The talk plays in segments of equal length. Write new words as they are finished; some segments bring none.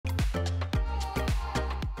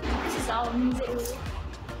Sound music dulu.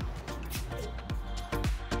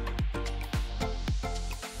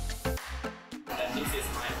 And this is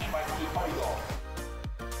my MIT corridor.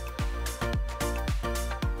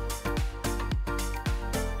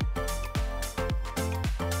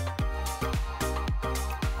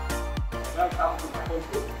 Welcome to my home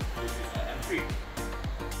group. This is an entry.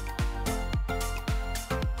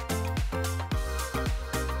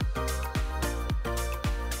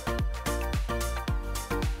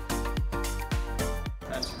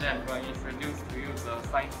 And today I'm going to introduce to you the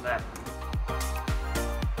science lab.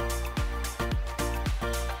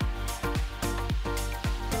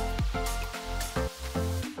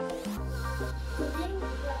 Today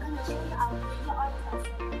we are going to show you our favorite oil process.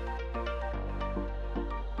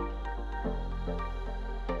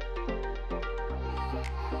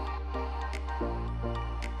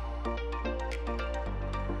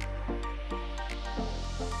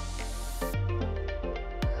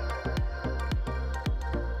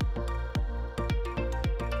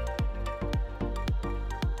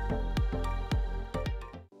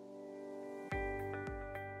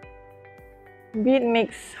 Beat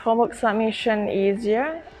makes homework submission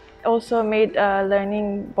easier, also made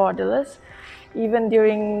learning borderless. Even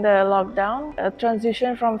during the lockdown, a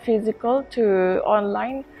transition from physical to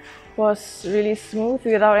online was really smooth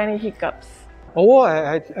without any hiccups. Overall,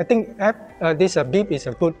 I think this Beep is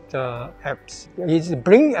a good app. It's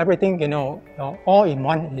bring everything all in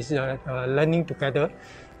one. It's learning together,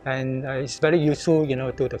 and it's very useful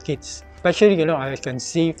to the kids. Especially I can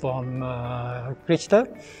see from Krista.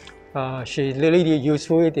 She's really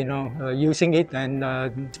useful using it, and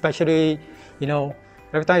especially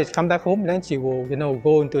every time she come back home, then she will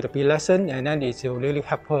go into the P lesson, and then it will really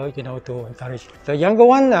help her to encourage. The younger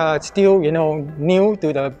one still new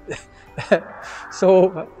to the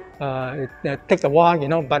so it takes a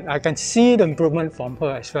while, but I can see the improvement from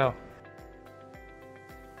her as well.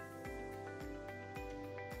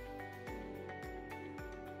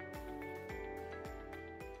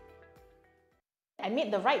 I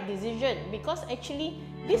made the right decision because actually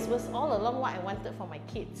this was all along what I wanted for my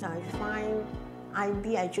kids. I find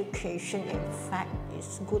IB education, in fact,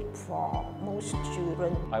 is good for most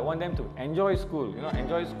children. I want them to enjoy school.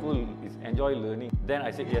 Enjoy school is enjoy learning. Then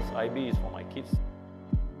I said, yes, IB is for my kids.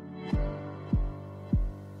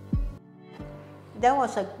 There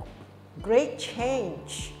was a great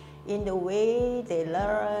change in the way they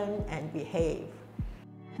learn and behave.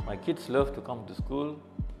 My kids love to come to school.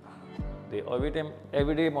 They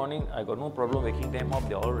every day morning, I got no problem waking them up.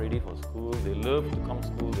 They're all ready for school. They love to come to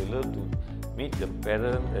school. They love to meet the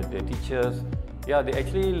parents, the teachers. Yeah, they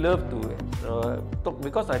actually love to talk,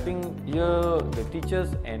 because I think here the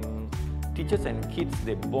teachers and kids,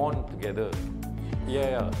 they bond together.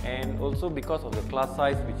 Yeah, and also because of the class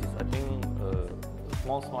size, which is I think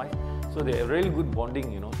small size, so they have really good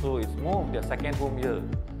bonding. So it's more of their second home here.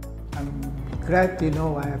 I'm glad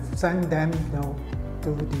I have sent them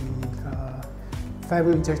to the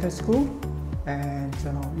Fairview International School, and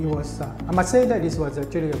it was I must say that this was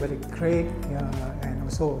actually a very great and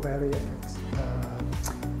also very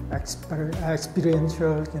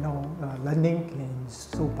experiential learning in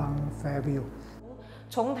Subang Fairview.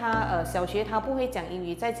 从他小学他不会讲英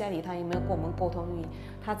语，在家里他有没有跟我们沟通英语？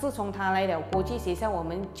他自从他来了国际学校，我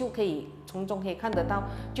们就可以从中可以看得到，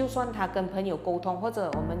就算他跟朋友沟通，或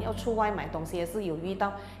者我们要出外买东西，也是有遇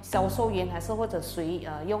到销售员还是或者谁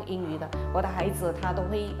用英语的，我的孩子他都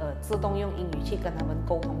会自动用英语去跟他们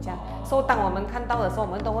沟通这样。所以当我们看到的时候，我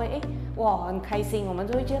们都会哇很开心，我们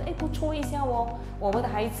就会觉得不错一下哦。我们的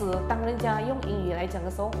孩子当人家用英语来讲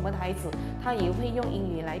的时候，我们的孩子他也会用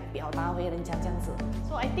英语来表达回人家这样子。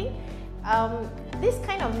So I think this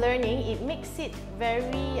kind of learning, it makes it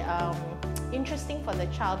very interesting for the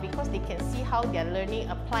child because they can see how their learning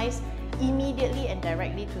applies immediately and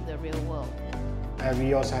directly to the real world.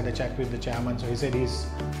 We also had a chat with the chairman, so he said his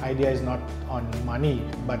idea is not on money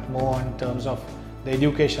but more in terms of the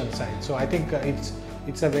education side. So I think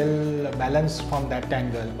it's a well balanced from that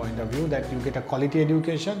angle point of view, that you get a quality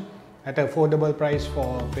education at an affordable price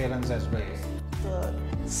for parents as well. The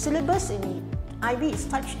syllabus in IB is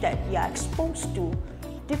such that you are exposed to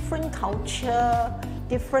different culture,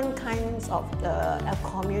 different kinds of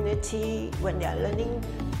community when they are learning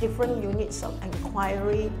different units of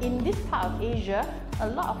inquiry. In this part of Asia, a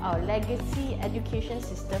lot of our legacy education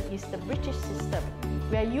system is the British system.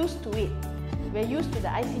 We are used to it. We are used to the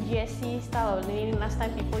ICGSE style of learning. Last time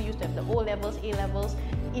people used to have the O levels, A levels.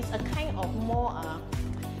 It's a kind of more,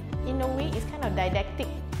 in a way, it's kind of didactic.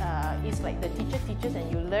 It's like the teacher teaches and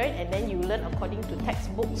you learn, and then you learn according to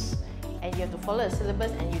textbooks, and you have to follow the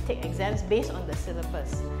syllabus and you take exams based on the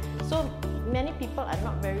syllabus. So many people are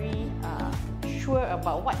not very sure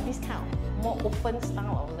about what this kind of more open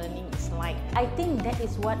style of learning is like. I think that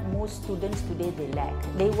is what most students today they lack.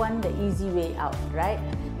 They want the easy way out, right?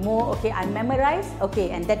 More, okay, I memorize, okay,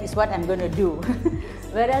 and that is what I'm going to do.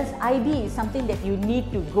 Whereas IB is something that you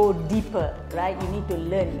need to go deeper, right? You need to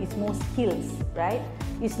learn. It's more skills, right?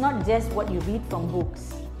 It's not just what you read from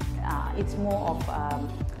books. It's more of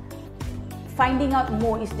finding out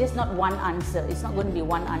more. It's just not one answer. It's not going to be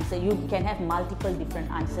one answer. You can have multiple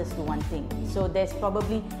different answers to one thing. So there's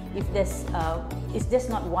probably, if there's, it's just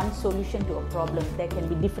not one solution to a problem. There can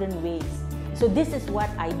be different ways. So this is what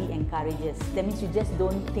IB encourages. That means you just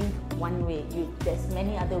don't think one way. There's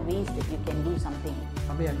many other ways that you can do something.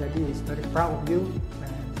 Mommy and Daddy is very proud of you,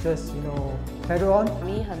 and just carry on. 妈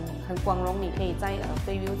咪很光荣，你可以在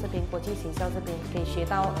Fairview 这边国际学校这边可以学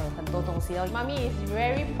到很多东西哦。 Mommy is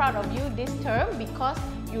very proud of you this term because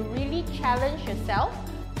you really challenge yourself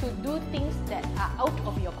to do things that are out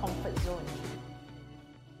of your comfort zone.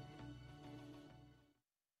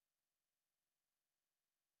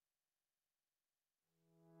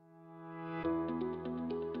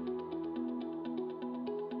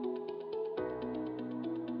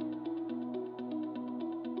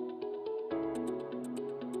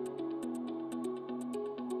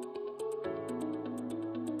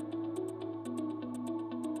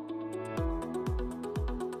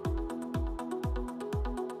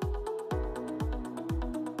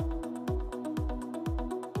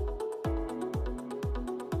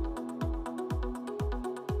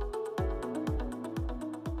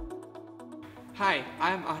 Hi,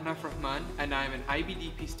 I'm Ahnaf Rahman and I'm an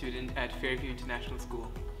IBDP student at Fairview International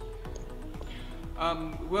School.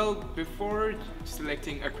 Well, before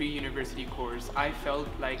selecting a pre-university course, I felt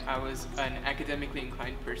like I was an academically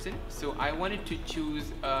inclined person, so I wanted to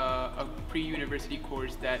choose a pre-university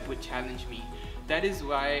course that would challenge me. That is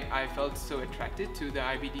why I felt so attracted to the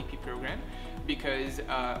IBDP program, because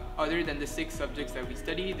other than the 6 subjects that we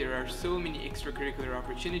study, there are so many extracurricular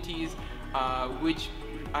opportunities which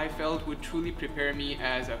I felt would truly prepare me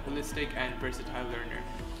as a holistic and versatile learner.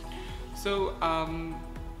 So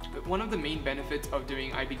one of the main benefits of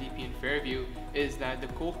doing IBDP in Fairview is that the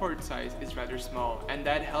cohort size is rather small, and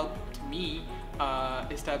that helped me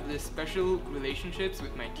establish special relationships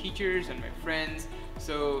with my teachers and my friends.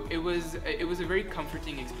 So it was a very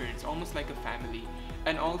comforting experience, almost like a family.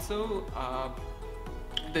 And also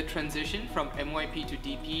the transition from MYP to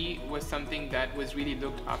DP was something that was really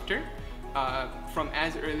looked after. From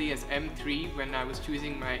as early as M3, when I was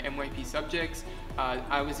choosing my MYP subjects,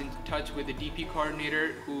 I was in touch with the DP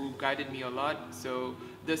coordinator who guided me a lot. So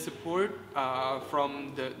the support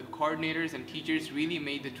from the coordinators and teachers really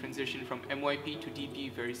made the transition from MYP to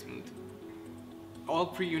DP very smooth. All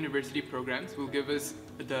pre-university programs will give us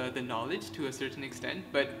the knowledge to a certain extent,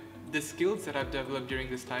 but the skills that I've developed during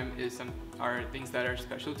this time are things that are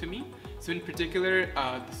special to me. So in particular,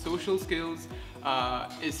 the social skills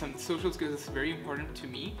is very important to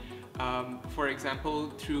me. For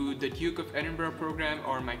example, through the Duke of Edinburgh program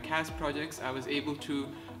or my CAS projects, I was able to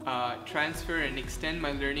transfer and extend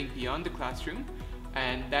my learning beyond the classroom,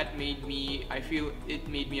 and that made me, I feel it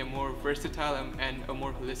made me a more versatile and a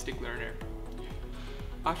more holistic learner.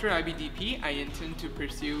 After IBDP, I intend to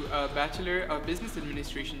pursue a Bachelor of Business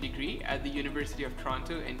Administration degree at the University of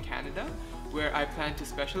Toronto in Canada, where I plan to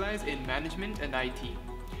specialize in management and IT.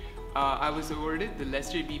 I was awarded the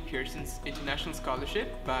Lester B. Pearson's International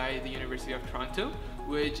Scholarship by the University of Toronto,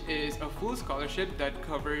 which is a full scholarship that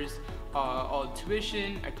covers all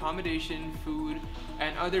tuition, accommodation, food,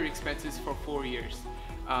 and other expenses for 4 years.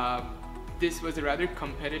 This was a rather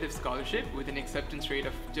competitive scholarship with an acceptance rate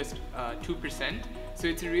of just 2%. So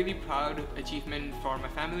it's a really proud achievement for my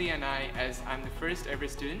family and I, as I'm the first ever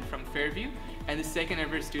student from Fairview and the second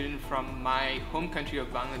ever student from my home country of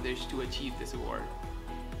Bangladesh to achieve this award.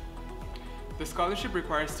 The scholarship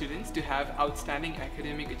requires students to have outstanding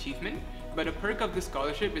academic achievement, but a perk of the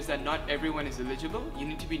scholarship is that not everyone is eligible. You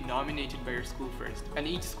need to be nominated by your school first, and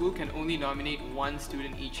each school can only nominate 1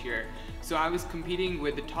 student each year. So I was competing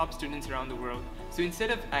with the top students around the world. So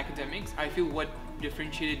instead of academics, I feel what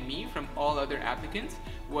differentiated me from all other applicants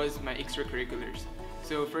was my extracurriculars.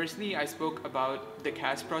 So firstly, I spoke about the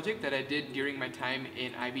CAS project that I did during my time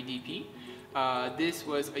in IBDP. This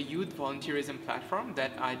was a youth volunteerism platform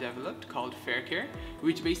that I developed called Faircare,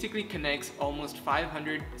 which basically connects almost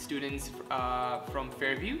 500 students from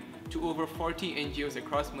Fairview to over 40 NGOs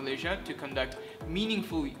across Malaysia to conduct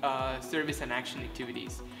meaningful service and action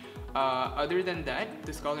activities. Other than that,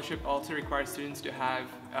 the scholarship also requires students to have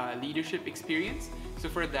leadership experience. So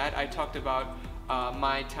for that, I talked about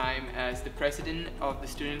my time as the president of the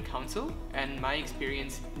student council and my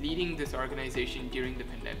experience leading this organization during the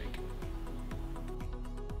pandemic.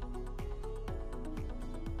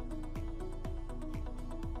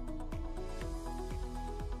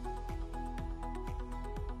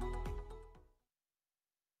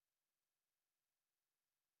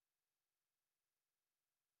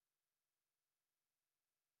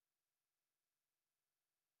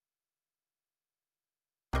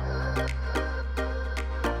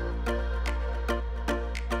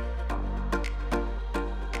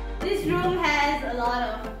 This room has a lot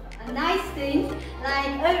of nice things, like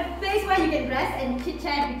a place where you can rest and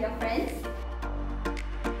chit-chat with your friends.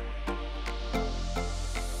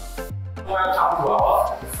 Welcome to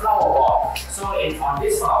our flower board. So on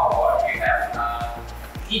this flower board, we have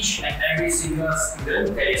each and every single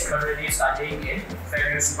student that is currently studying in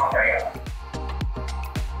Fairview International School.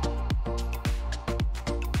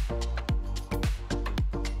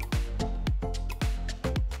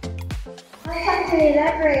 Welcome to the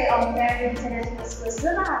library of Fairview International School.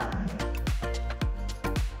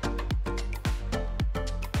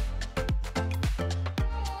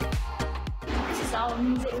 This is our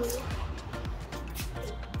music room.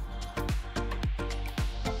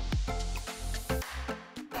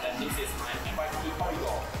 And this is my MIT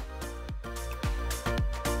corridor.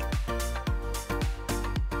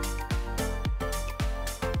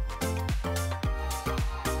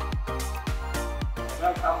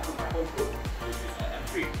 Welcome to my home group, which is an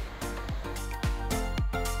M3.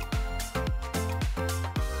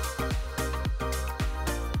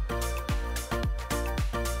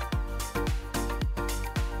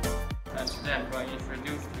 And today I'm going to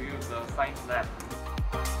introduce to you the science lab.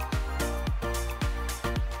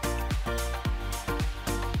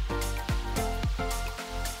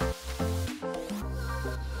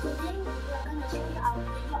 Today we are going to show you our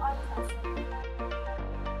video art classroom.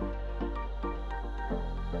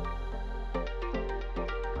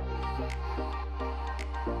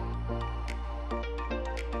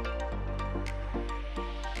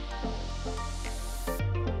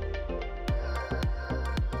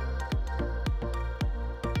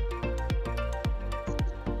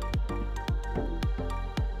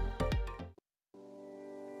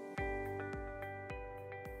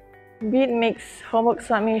 Beat makes homework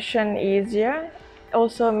submission easier,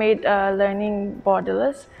 also made learning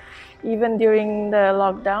borderless. Even during the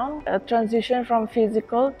lockdown, a transition from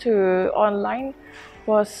physical to online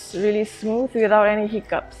was really smooth without any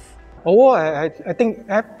hiccups. Overall, I think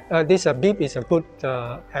this Beep is a good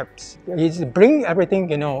app. It's bring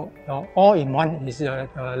everything, all in one. It's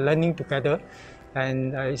learning together,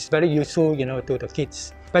 and it's very useful, to the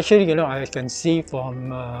kids. Especially, I can see from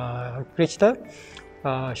Krista.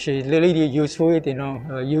 She really useful it,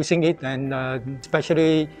 using it, and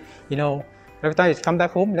especially, every time she come back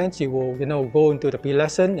home, then she will, go into the P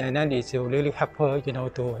lesson, and then it will really help her,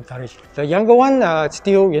 to encourage. The younger one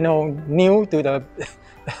still, new to the,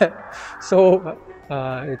 so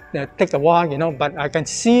it takes a while, but I can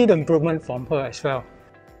see the improvement from her as well.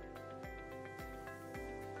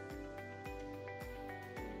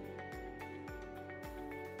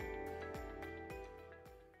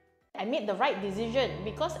 I made the right decision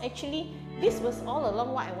because actually this was all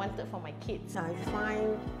along what I wanted for my kids. I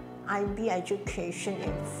find IB education,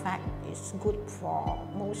 in fact, is good for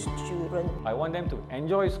most children. I want them to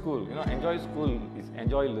enjoy school. Enjoy school is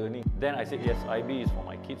enjoy learning. Then I said, yes, IB is for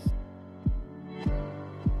my kids.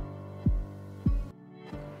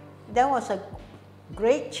 There was a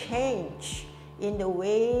great change in the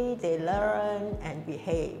way they learn and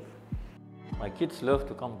behave. My kids love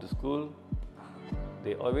to come to school.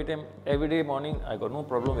 They every day morning, I got no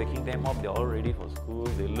problem waking them up. They're all ready for school.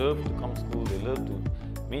 They love to come to school. They love to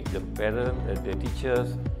meet the parents, the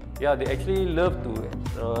teachers. Yeah, they actually love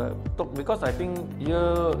to talk, because I think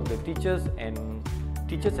here the teachers and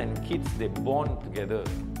kids, they bond together.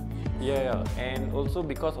 Yeah, and also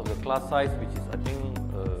because of the class size, which is I think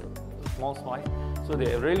small size, so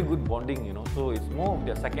they're really good bonding. So it's more of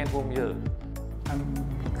their second home here. I'm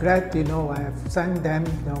glad, I have sent them,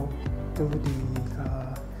 to the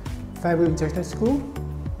Fairview International School,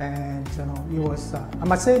 and it was. I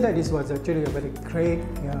must say that this was actually a very great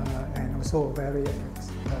and also very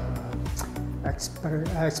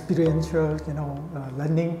experiential,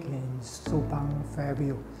 learning in Supang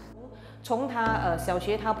Fairview. 从他小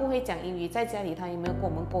学他不会讲英语，在家里他有没有跟我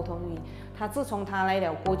们沟通英语？他自从他来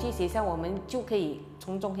了国际学校，我们就可以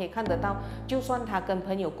从中可以看得到，就算他跟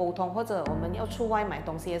朋友沟通，或者我们要出外买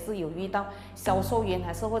东西，也是有遇到销售员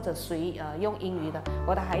还是或者谁用英语的，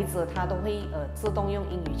我的孩子他都会自动用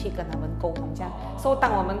英语去跟他们沟通这样。所以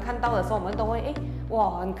当我们看到的时候，我们都会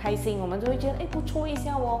哇很开心，我们就会觉得不错一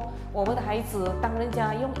下哦。我们的孩子当人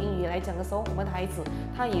家用英语来讲的时候，我们的孩子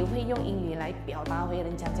他也会用英语来表达回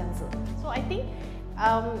人家这样子。So I think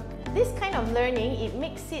this kind of learning, it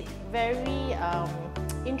makes it very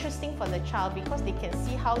interesting for the child because they can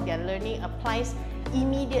see how their learning applies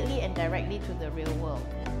immediately and directly to the real world.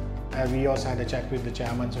 We also had a chat with the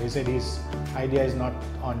chairman, so he said his idea is not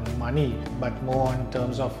on money but more in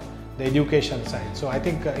terms of the education side. So I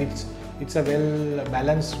think it's a well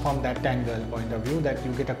balanced from that angle point of view, that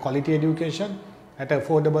you get a quality education at an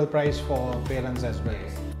affordable price for parents as well.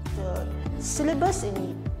 The syllabus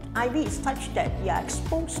in IB is such that you are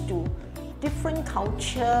exposed to different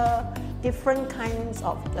culture, different kinds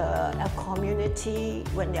of community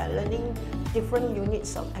when they are learning different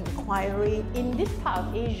units of inquiry. In this part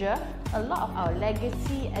of Asia, a lot of our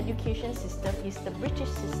legacy education system is the British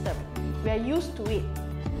system. We are used to it.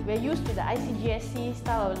 We're used to the ICGSE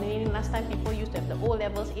style of learning. Last time people used to have the O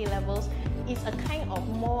levels, A levels. It's a kind of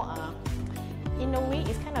more, in a way,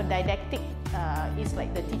 it's kind of didactic. It's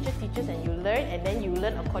like the teacher teaches and you learn, and then you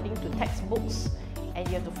learn according to textbooks, and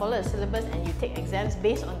you have to follow the syllabus and you take exams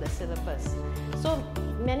based on the syllabus. So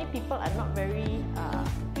many people are not very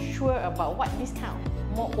sure about what this kind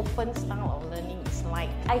of more open style of learning is like.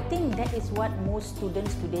 I think that is what most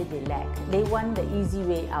students today they lack. They want the easy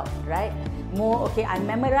way out, right? More, okay, I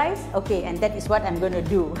memorize, okay, and that is what I'm going to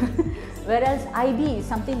do. Whereas IB is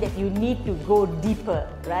something that you need to go deeper,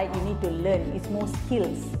 right? You need to learn. It's more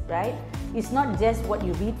skills, right? It's not just what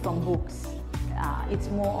you read from books. It's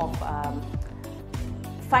more of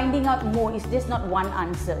finding out more. It's just not one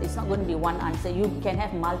answer. It's not going to be one answer. You can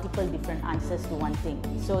have multiple different answers to one thing.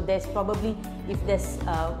 So there's probably, if there's,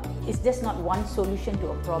 it's just not one solution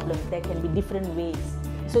to a problem. There can be different ways.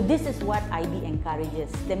 So this is what IB encourages.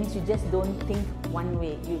 That means you just don't think one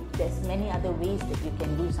way. There's many other ways that you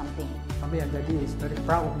can do something. Mommy and Daddy is very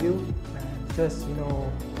proud of you, and just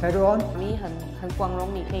carry on. 咪很光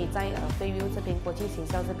荣，你可以在Fairview 这边国际学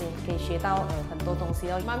校这边可以学到很多东西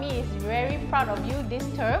哦。 Mommy is very proud of you this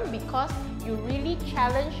term because you really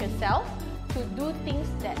challenge yourself to do things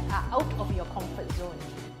that are out of your comfort zone.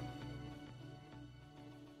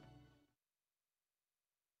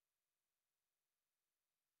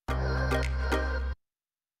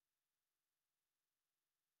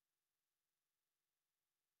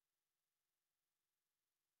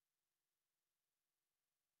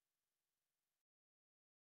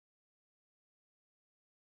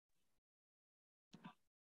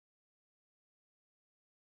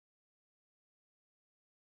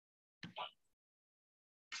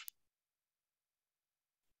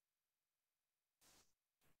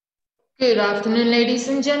 Good afternoon, ladies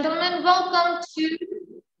and gentlemen. Welcome to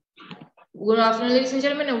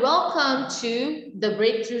the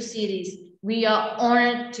Breakthrough Series. We are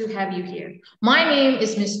honored to have you here. My name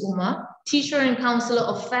is Miss Uma, teacher and counselor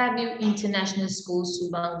of Fairview International School,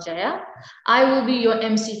 Subang Jaya. I will be your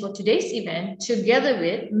MC for today's event, together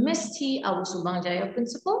with Miss T, our Subang Jaya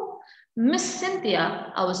principal, Miss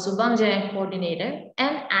Cynthia, our Subang Jaya coordinator,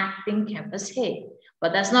 and acting campus head.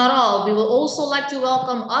 But that's not all. We will also like to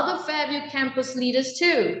welcome other Fairview campus leaders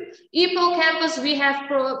too. Ipoh campus, we have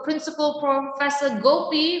Principal Professor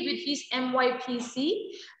Gopi with his MYPC,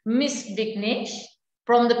 Miss Vignesh.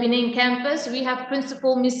 From the Penang campus, we have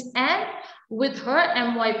Principal Miss Anne with her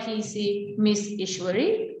MYPC, Miss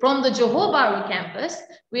Ishwari. From the Johor Bahru campus,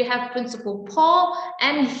 we have Principal Paul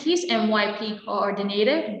and his MYP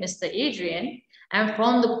coordinator, Mr. Adrian. And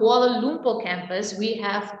from the Kuala Lumpur campus, we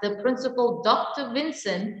have the principal, Dr.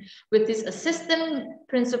 Vincent, with his assistant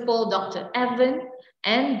principal, Dr. Evan,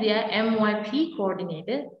 and their MYP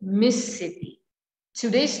coordinator, Miss Siti.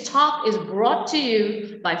 Today's talk is brought to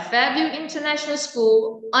you by Fairview International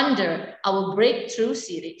School under our Breakthrough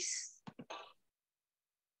Series.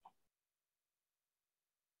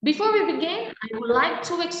 Before we begin, I would like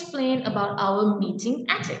to explain about our meeting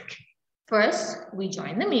ethic. First, we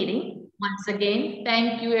join the meeting. Once again,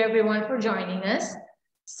 thank you everyone for joining us.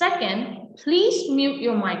 Second, please mute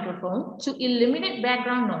your microphone to eliminate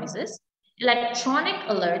background noises, electronic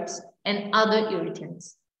alerts, and other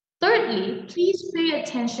irritants. Thirdly, please pay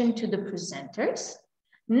attention to the presenters.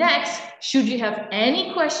 Next, should you have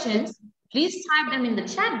any questions, please type them in the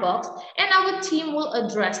chat box and our team will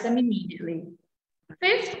address them immediately.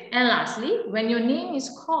 Fifth and lastly, when your name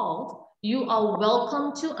is called, you are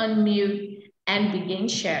welcome to unmute and begin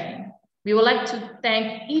sharing. We would like to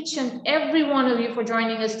thank each and every one of you for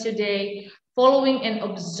joining us today, following and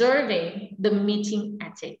observing the meeting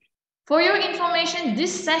ethic. For your information,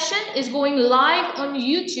 this session is going live on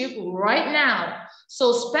YouTube right now.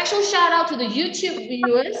 So special shout out to the YouTube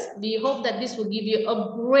viewers. We hope that this will give you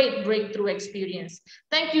a great breakthrough experience.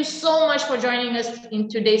 Thank you so much for joining us in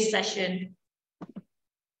today's session.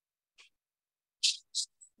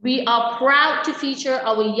 We are proud to feature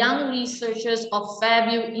our young researchers of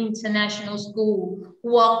Fairview International School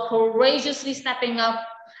who are courageously stepping up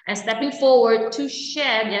and stepping forward to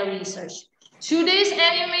share their research. Today's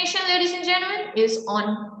animation, ladies and gentlemen,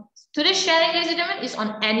 today's sharing, ladies and gentlemen, is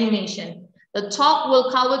on animation. The talk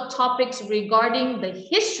will cover topics regarding the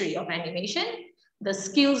history of animation, the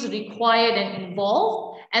skills required and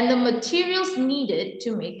involved, and the materials needed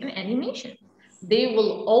to make an animation. They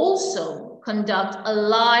will also conduct a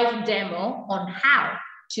live demo on how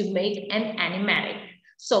to make an animatic.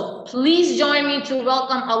 So please join me to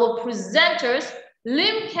welcome our presenters,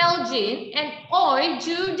 Lim Keljin and Oi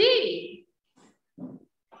Judy.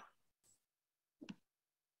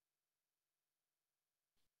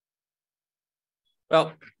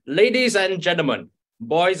 Well, ladies and gentlemen,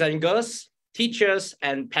 boys and girls, teachers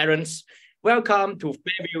and parents, welcome to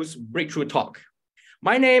Fairview's Breakthrough Talk.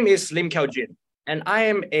 My name is Lim Keljin, and I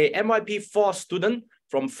am a MYP4 student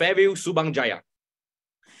from Fairview, Subang Jaya.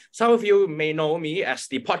 Some of you may know me as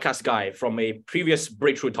the podcast guy from a previous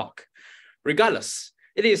Breakthrough Talk. Regardless,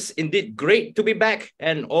 it is indeed great to be back,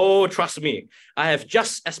 and oh, trust me, I have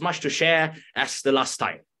just as much to share as the last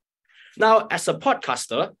time. Now, as a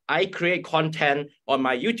podcaster, I create content on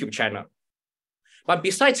my YouTube channel. But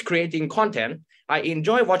besides creating content, I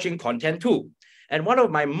enjoy watching content too. And one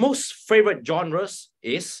of my most favorite genres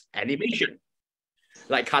is animation,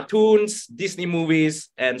 like cartoons, Disney movies,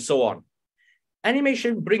 and so on.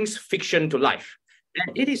 Animation brings fiction to life,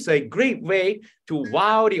 and it is a great way to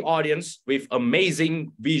wow the audience with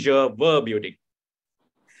amazing visual world building.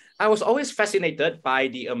 I was always fascinated by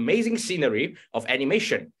the amazing scenery of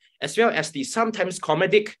animation, as well as the sometimes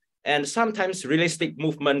comedic and sometimes realistic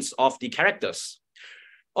movements of the characters.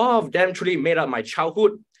 All of them truly made up my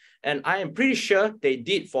childhood, and I am pretty sure they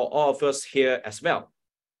did for all of us here as well.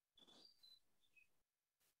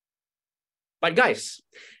 But guys,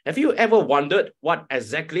 have you ever wondered what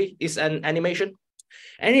exactly is an animation?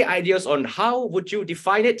 Any ideas on how would you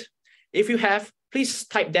define it? If you have, please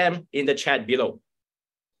type them in the chat below.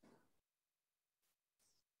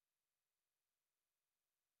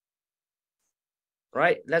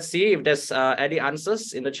 Right, let's see if there's any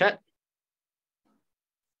answers in the chat.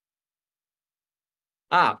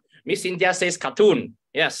 Miss Cynthia says cartoon.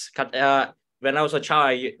 Yes, when I was a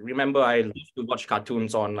child, I remember I loved to watch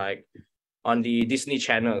cartoons on the Disney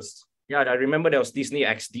channels. Yeah, I remember there was Disney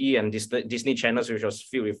XD and Disney channels, which was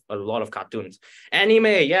filled with a lot of cartoons.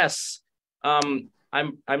 Anime, yes. I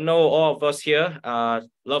know all of us here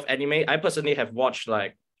love anime. I personally have watched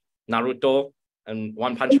like Naruto and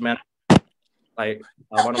One Punch Man, like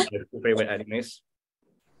one of my favorite animes.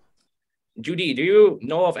 Judy, do you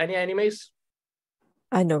know of any animes?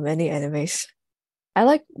 I know many animes. I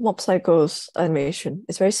like Mob Psycho's animation.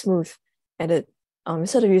 It's very smooth, and it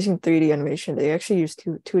instead of using 3D animation, they actually use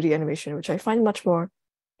 2D animation, which I find much more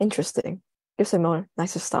interesting. Gives a more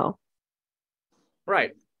nicer style.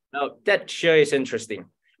 Right. Now that sure is interesting.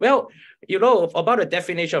 Well, you know, about the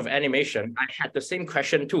definition of animation, I had the same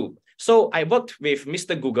question too. So I worked with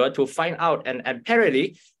Mr. Google to find out, and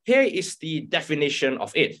apparently here is the definition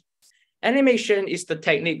of it. Animation is the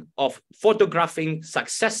technique of photographing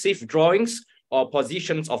successive drawings or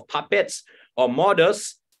positions of puppets or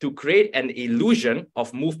models to create an illusion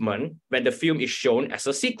of movement when the film is shown as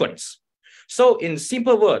a sequence. So in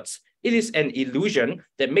simple words, it is an illusion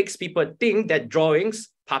that makes people think that drawings,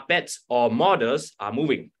 puppets, or models are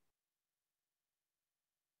moving.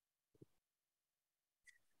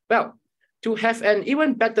 Well, to have an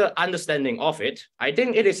even better understanding of it, I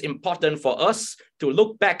think it is important for us to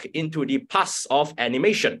look back into the past of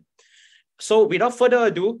animation. So without further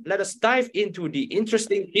ado, let us dive into the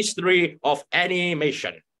interesting history of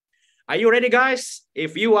animation. Are you ready, guys?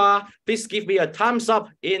 If you are, please give me a thumbs up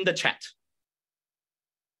in the chat.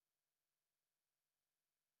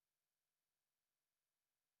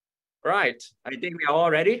 Right, I think we are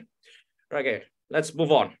all ready. Okay, let's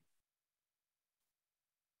move on.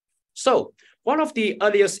 So, one of the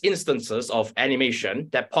earliest instances of animation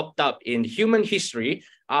that popped up in human history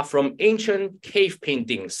are from ancient cave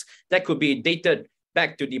paintings that could be dated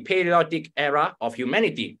back to the Paleolithic era of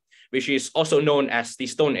humanity, which is also known as the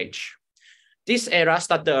Stone Age. This era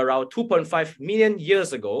started around 2.5 million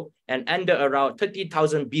years ago and ended around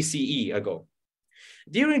 30,000 BCE ago.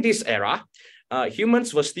 During this era,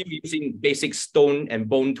 humans were still using basic stone and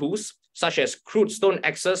bone tools, such as crude stone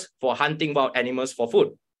axes for hunting wild animals for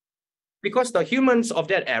food. Because the humans of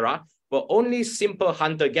that era were only simple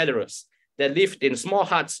hunter-gatherers that lived in small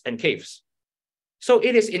huts and caves. So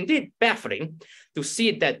it is indeed baffling to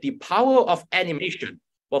see that the power of animation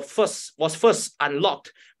was first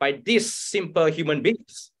unlocked by these simple human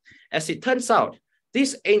beings. As it turns out,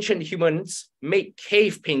 these ancient humans made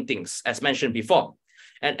cave paintings, as mentioned before.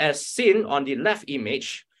 And as seen on the left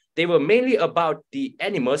image, they were mainly about the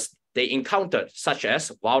animals they encountered, such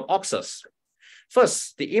as wild oxes.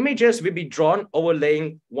 First, the images will be drawn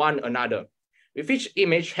overlaying one another, with each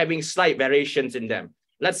image having slight variations in them.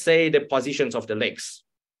 Let's say the positions of the legs.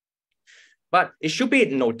 But it should be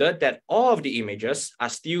noted that all of the images are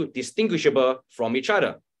still distinguishable from each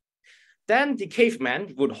other. Then the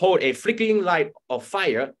caveman would hold a flickering light of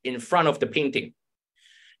fire in front of the painting,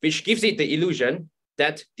 which gives it the illusion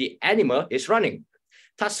that the animal is running,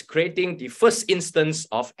 thus creating the first instance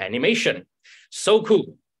of animation. So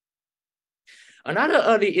cool. Another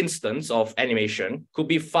early instance of animation could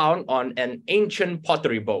be found on an ancient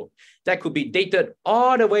pottery bowl that could be dated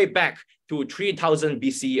all the way back to 3000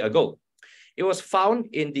 BC ago. It was found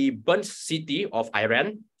in the burnt city of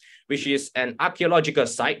Iran, which is an archaeological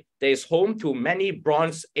site that is home to many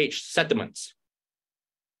Bronze Age settlements.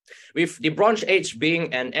 With the Bronze Age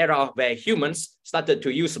being an era where humans started to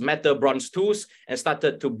use metal bronze tools and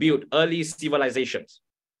started to build early civilizations.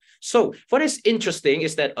 So what is interesting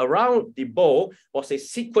is that around the bowl was a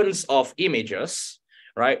sequence of images,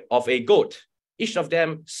 right, of a goat, each of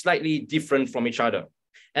them slightly different from each other.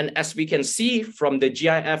 And as we can see from the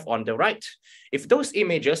GIF on the right, if those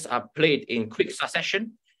images are played in quick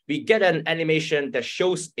succession, we get an animation that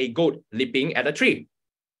shows a goat leaping at a tree.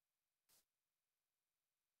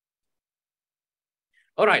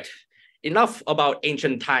 All right, enough about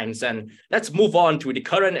ancient times, and let's move on to the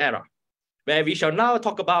current era, where we shall now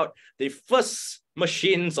talk about the first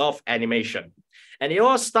machines of animation. And it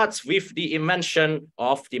all starts with the invention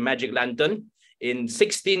of the magic lantern in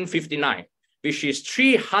 1659, which is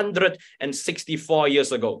 364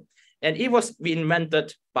 years ago. And it was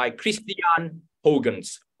invented by Christian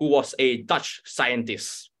Huygens, who was a Dutch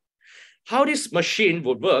scientist. How this machine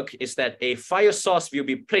would work is that a fire source will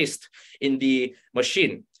be placed in the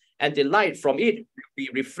machine, and the light from it will be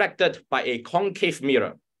reflected by a concave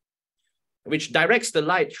mirror, which directs the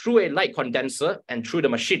light through a light condenser and through the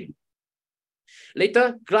machine.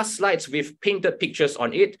 Later, glass slides with painted pictures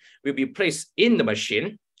on it will be placed in the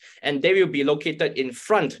machine, and they will be located in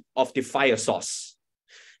front of the fire source,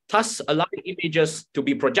 thus allowing images to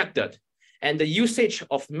be projected. And the usage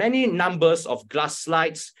of many numbers of glass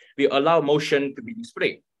slides will allow motion to be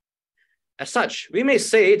displayed. As such, we may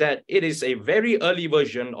say that it is a very early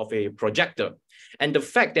version of a projector. And the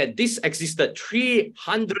fact that this existed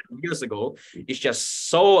 300 years ago is just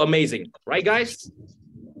so amazing, right, guys?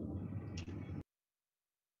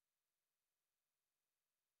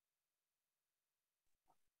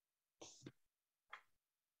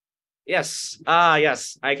 Yes,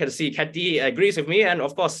 yes, I can see Kathy agrees with me, and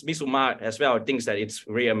of course, Miss Umar as well thinks that it's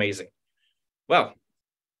really amazing. Well,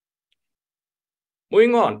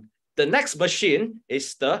 moving on, the next machine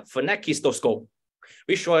is the phenakistoscope,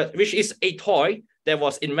 which is a toy that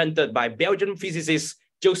was invented by Belgian physicist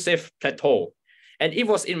Joseph Plateau, and it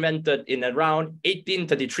was invented in around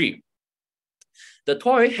 1833. The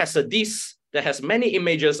toy has a disc that has many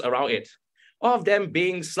images around it, all of them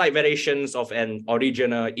being slight variations of an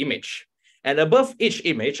original image. And above each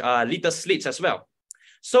image are little slits as well.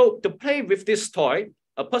 So to play with this toy,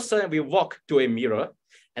 a person will walk to a mirror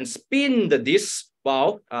and spin the disc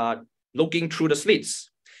while looking through the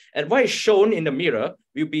slits. And what is shown in the mirror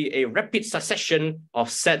will be a rapid succession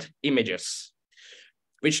of set images,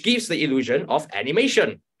 which gives the illusion of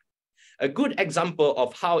animation. A good example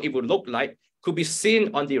of how it would look like could be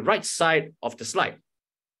seen on the right side of the slide.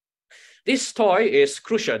 This toy is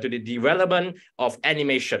crucial to the development of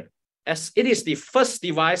animation, as it is the first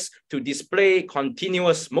device to display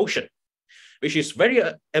continuous motion, which is very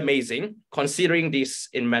amazing considering this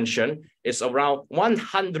invention is around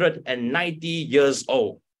 190 years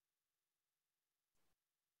old.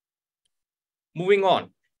 Moving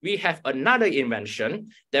on, we have another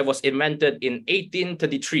invention that was invented in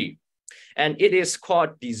 1833, and it is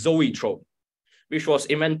called the zoetrope, which was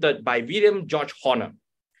invented by William George Horner.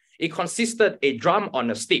 It consisted a drum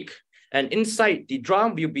on a stick, and inside the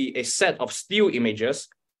drum will be a set of still images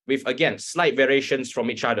with, again, slight variations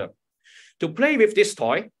from each other. To play with this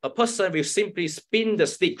toy, a person will simply spin the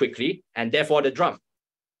stick quickly, and therefore the drum,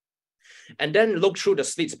 and then look through the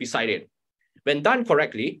slits beside it. When done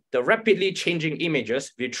correctly, the rapidly changing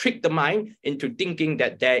images will trick the mind into thinking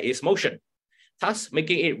that there is motion, thus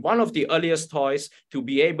making it one of the earliest toys to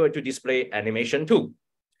be able to display animation too.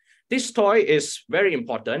 This toy is very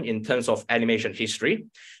important in terms of animation history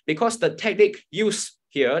because the technique used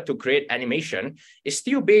here to create animation is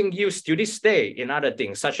still being used to this day in other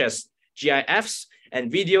things such as GIFs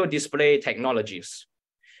and video display technologies.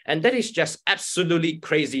 And that is just absolutely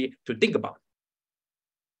crazy to think about.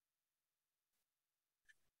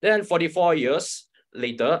 Then 44 years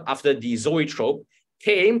later, after the zoetrope,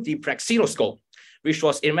 came the praxinoscope, which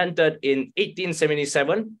was invented in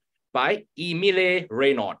 1877 by Émile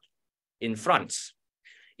Reynaud in France.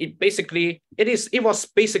 It was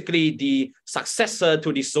basically the successor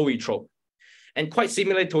to the zoetrope, and quite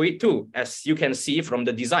similar to it too, as you can see from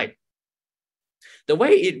the design. The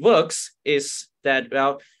way it works is that,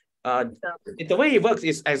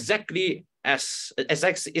 exactly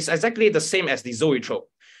the same as the zoetrope,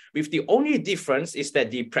 with the only difference is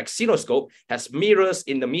that the praxinoscope has mirrors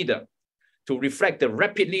in the middle to reflect the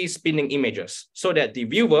rapidly spinning images so that the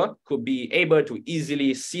viewer could be able to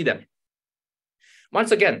easily see them.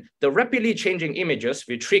 Once again, the rapidly changing images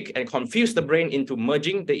will trick and confuse the brain into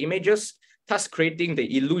merging the images, thus creating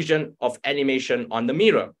the illusion of animation on the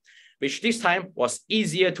mirror, which this time was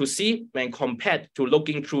easier to see when compared to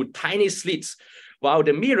looking through tiny slits, while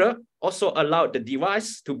the mirror also allowed the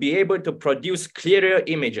device to be able to produce clearer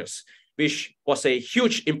images, which was a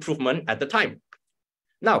huge improvement at the time.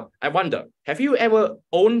 Now, I wonder, have you ever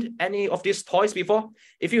owned any of these toys before?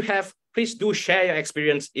 If you have, please do share your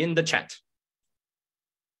experience in the chat.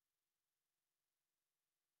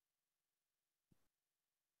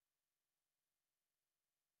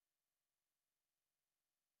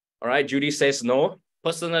 All right, Judy says no.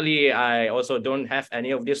 Personally, I also don't have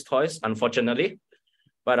any of these toys, unfortunately,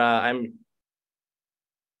 but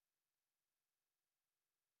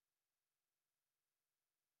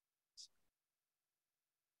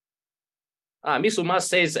Miss Uma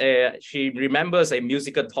says she remembers a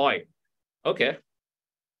musical toy. Okay,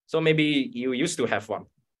 so maybe you used to have one.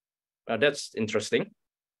 That's interesting.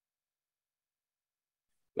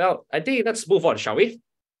 Well, I think let's move on, shall we?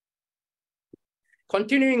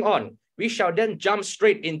 Continuing on, we shall then jump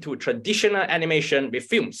straight into traditional animation with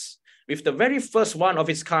films, with the very first one of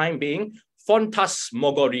its kind being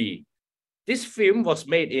Phantasmagorie. This film was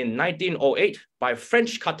made in 1908 by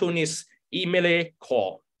French cartoonist Émile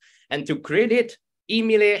Coeur. And to create it,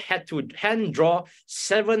 Émile had to hand draw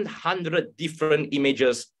 700 different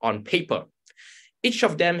images on paper, each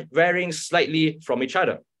of them varying slightly from each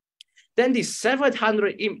other. Then the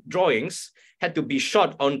 700 drawings had to be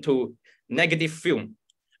shot onto negative film,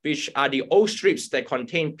 which are the old strips that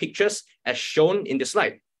contain pictures as shown in the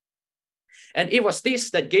slide. And it was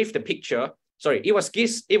this that gave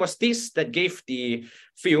the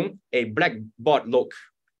film a blackboard look.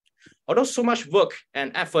 Although so much work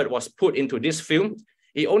and effort was put into this film,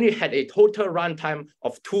 it only had a total runtime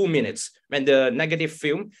of 2 minutes when the negative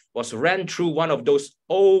film was ran through one of those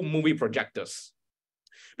old movie projectors,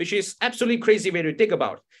 which is absolutely crazy way to think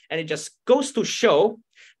about. And it just goes to show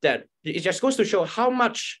how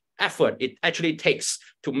much effort it actually takes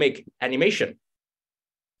to make animation.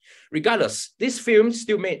 Regardless, this film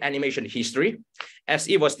still made animation history, as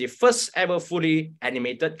it was the first ever fully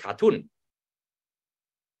animated cartoon.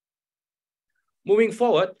 Moving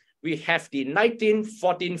forward, we have the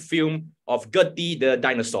 1914 film of Gertie the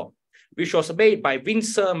Dinosaur, which was made by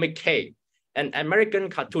Winsor McCay, an American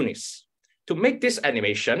cartoonist. To make this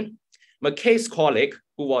animation, McCay's colleague,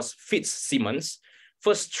 who was Fitzsimmons,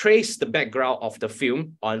 first traced the background of the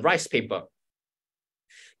film on rice paper.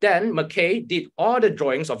 Then McCay did all the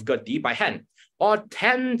drawings of Gertie by hand, all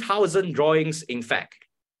 10,000 drawings in fact.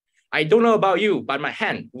 I don't know about you, but my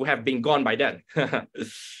hand would have been gone by then.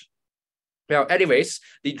 Well, anyways,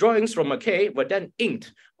 the drawings from McCay were then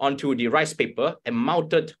inked onto the rice paper and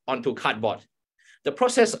mounted onto cardboard. The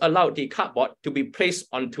process allowed the cardboard to be placed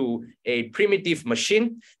onto a primitive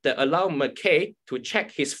machine that allowed McCay to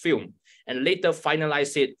check his film and later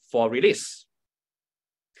finalize it for release.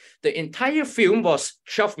 The entire film was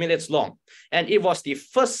 12 minutes long, and it was the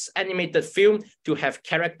first animated film to have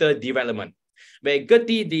character development, where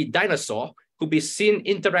Gertie the dinosaur could be seen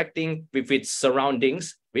interacting with its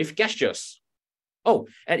surroundings with gestures. Oh,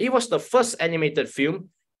 and it was the first animated film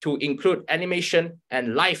to include animation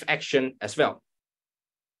and live action as well.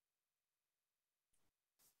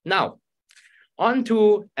 Now, on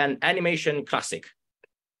to an animation classic.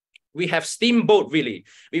 We have Steamboat Willie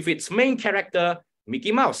with its main character,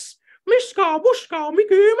 Mickey Mouse. Miska, Buska,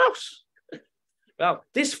 Mickey Mouse. Well,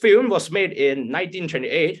 this film was made in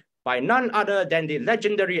 1928 by none other than the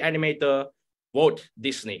legendary animator Walt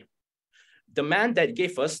Disney, the man that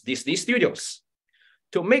gave us Disney Studios.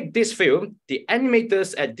 To make this film, the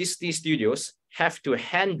animators at Disney Studios have to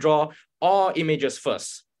hand draw all images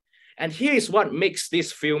first. And here is what makes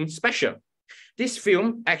this film special. This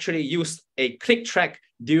film actually used a click track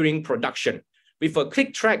during production, with a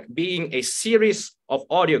click track being a series of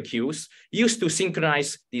audio cues used to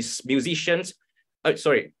synchronize these musicians.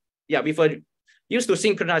 Used to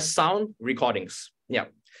synchronize sound recordings. Yeah.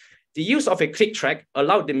 The use of a click track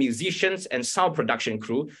allowed the musicians and sound production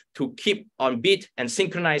crew to keep on beat and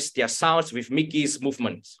synchronize their sounds with Mickey's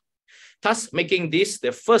movements, thus making this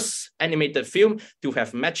the first animated film to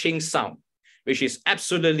have matching sound, which is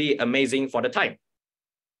absolutely amazing for the time.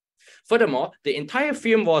 Furthermore, the entire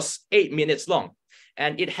film was 8 minutes long,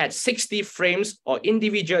 and it had 60 frames or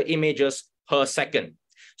individual images per second.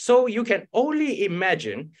 So you can only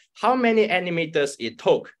imagine how many animators it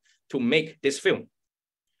took to make this film.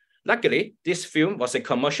 Luckily, this film was a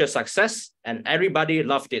commercial success and everybody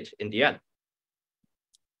loved it in the end.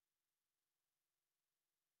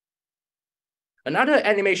 Another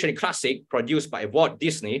animation classic produced by Walt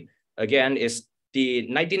Disney, again, is the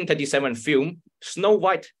 1937 film, Snow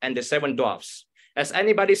White and the Seven Dwarfs. Has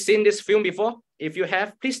anybody seen this film before? If you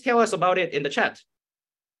have, please tell us about it in the chat.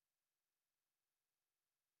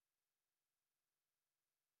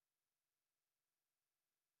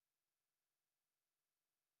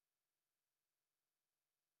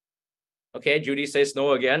 Okay, Judy says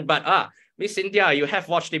no again, but Miss Cynthia, you have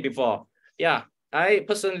watched it before. Yeah, I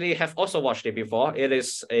personally have also watched it before. It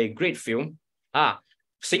is a great film.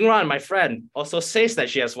 Singran, my friend, also says that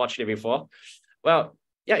she has watched it before. Well,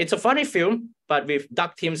 yeah, it's a funny film, but with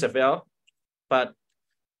dark themes as well. But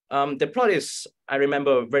the plot is, I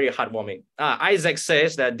remember, very heartwarming. Isaac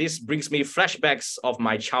says that this brings me flashbacks of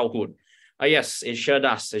my childhood. Yes, it sure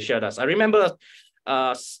does. It sure does. I remember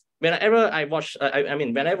whenever I watch,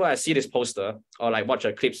 whenever I see this poster or like watch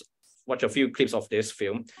a few clips of this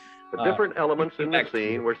film, the different elements in the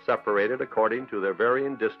scene were separated according to their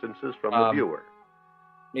varying distances from the viewer.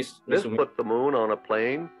 This put the moon on a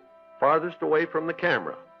plane farthest away from the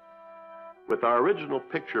camera. With our original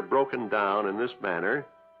picture broken down in this manner,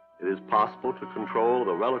 it is possible to control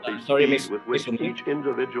the relative speed with which each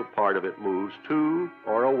individual part of it moves to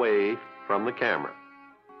or away from the camera.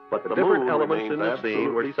 But the different elements in the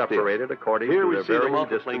scene were separated according to their varying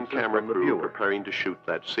distances from the viewer preparing to shoot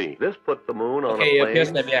that scene. This put the moon on a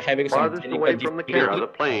plane farthest away from the camera. The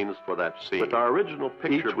planes for that scene. With our original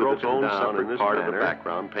picture broken down in this part of the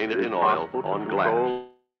background painted in oil on glass.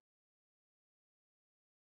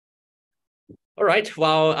 All right,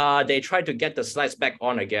 while they try to get the slides back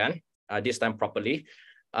on again, this time properly,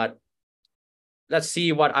 let's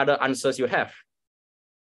see what other answers you have.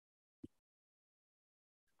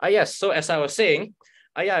 Yes, so as I was saying,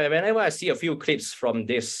 whenever I see a few clips from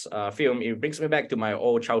this film, it brings me back to my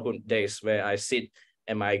old childhood days where I sit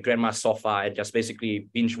at my grandma's sofa and just basically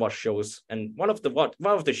binge watch shows. And one of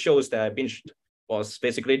the shows that I binged was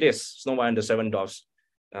basically this, Snow White and the Seven Dwarfs.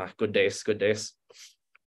 Good days, good days.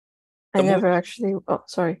 I never actually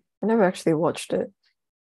watched it.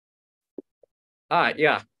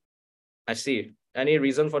 Yeah, I see. Any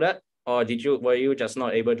reason for that? Or were you just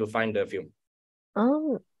not able to find the film?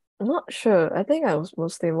 I'm not sure. I think I was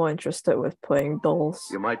mostly more interested with playing dolls.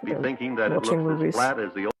 You might be thinking that it looks as flat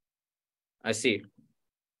as the old. I see.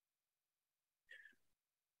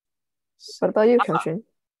 What about you, Kelvin?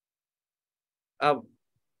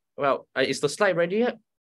 Well, is the slide ready yet?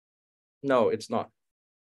 No, it's not.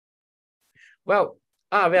 Well,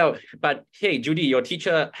 but hey, Judy, your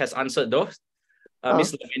teacher has answered those.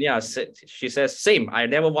 Miss Lavinia said, she says, same. I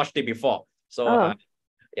never watched it before. So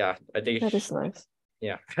yeah, I think that is nice.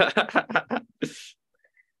 Yeah. I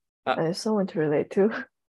have someone to relate to.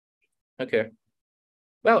 Okay.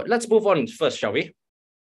 Well, let's move on first, shall we?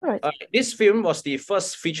 All right. This film was the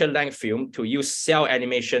first feature-length film to use cell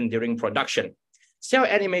animation during production. Cell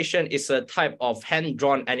animation is a type of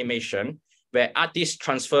hand-drawn animation where artists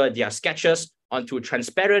transfer their sketches onto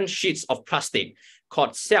transparent sheets of plastic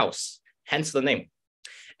called cells, hence the name.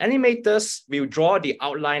 Animators will draw the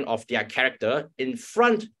outline of their character in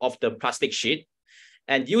front of the plastic sheet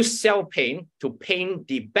and use cell paint to paint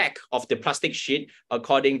the back of the plastic sheet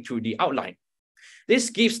according to the outline. This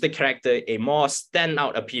gives the character a more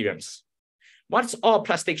standout appearance. Once all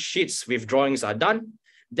plastic sheets with drawings are done,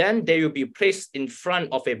 then they will be placed in front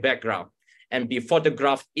of a background and be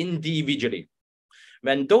photographed individually.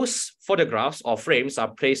 When those photographs or frames are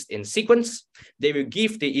placed in sequence, they will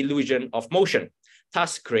give the illusion of motion,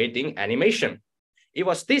 thus creating animation. It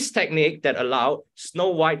was this technique that allowed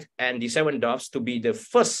Snow White and the Seven Dwarfs to be the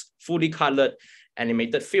first fully colored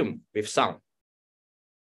animated film with sound.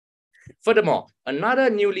 Furthermore, another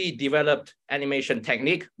newly developed animation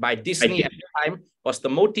technique by Disney at the time was the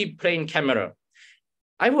multi-plane camera.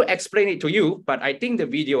 I will explain it to you, but I think the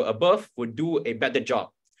video above would do a better job.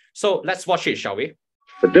 So let's watch it, shall we?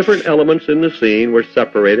 The different elements in the scene were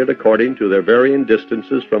separated according to their varying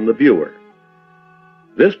distances from the viewer.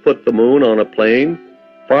 This put the moon on a plane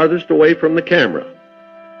farthest away from the camera.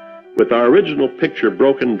 With our original picture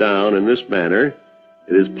broken down in this manner,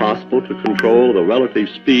 it is possible to control the relative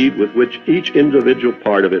speed with which each individual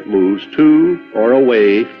part of it moves to or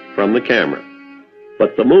away from the camera.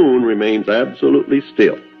 But the moon remains absolutely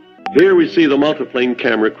still. Here we see the multiplane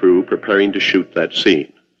camera crew preparing to shoot that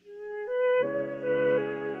scene.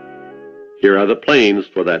 Here are the planes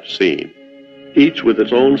for that scene, each with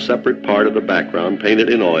its own separate part of the background painted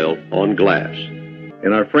in oil on glass.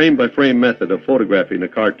 In our frame-by-frame method of photographing a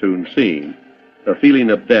cartoon scene, the feeling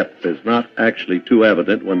of depth is not actually too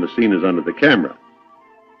evident when the scene is under the camera.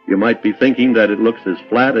 You might be thinking that it looks as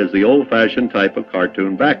flat as the old-fashioned type of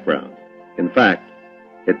cartoon background. In fact,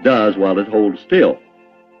 it does while it holds still.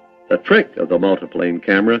 The trick of the multiplane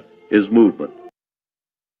camera is movement.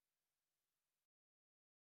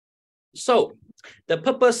 So, the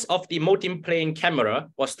purpose of the multiplane camera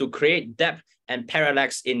was to create depth and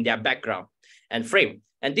parallax in their background and frame.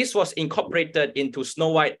 And this was incorporated into Snow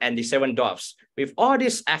White and the Seven Dwarfs. With all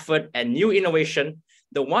this effort and new innovation,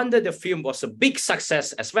 no wonder the film was a big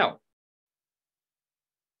success as well.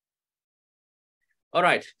 All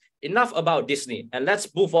right, enough about Disney, and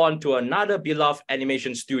let's move on to another beloved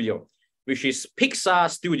animation studio, which is Pixar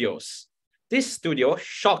Studios. This studio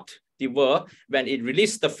shocked the world when it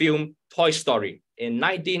released the film Toy Story in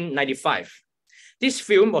 1995. This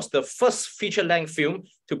film was the first feature-length film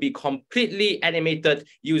to be completely animated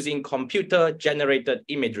using computer-generated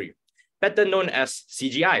imagery, better known as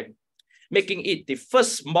CGI, making it the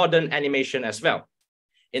first modern animation as well.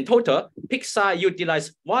 In total, Pixar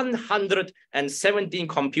utilized 117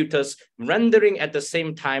 computers rendering at the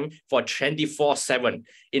same time for 24/7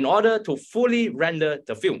 in order to fully render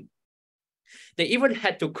the film. They even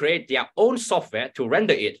had to create their own software to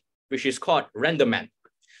render it, which is called RenderMan.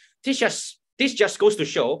 This just goes to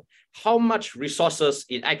show how much resources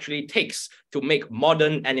it actually takes to make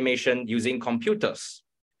modern animation using computers.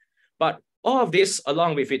 But all of this,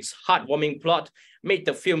 along with its heartwarming plot, made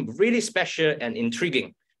the film really special and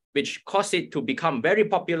intriguing, which caused it to become very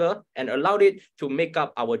popular and allowed it to make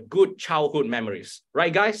up our good childhood memories.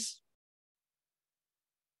 Right, guys?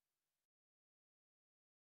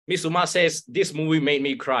 Miss Uma says, this movie made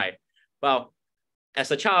me cry. Well,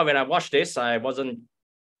 as a child, when I watched this, I wasn't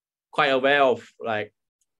quite aware of like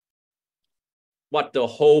what the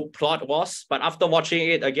whole plot was. But after watching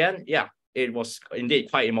it again, yeah, it was indeed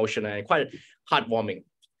quite emotional and quite heartwarming.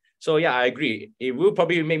 So yeah, I agree. It will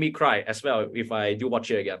probably make me cry as well if I do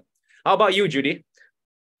watch it again. How about you, Judy?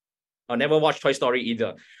 I'll never watch Toy Story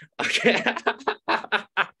either. Okay.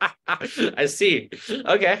 I see.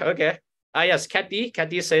 Okay. Yes,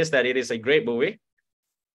 Kathy says that it is a great movie.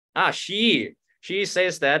 She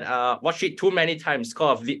says that watch it too many times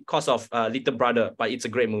because of Little Brother, but it's a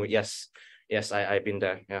great movie. Yes, I've been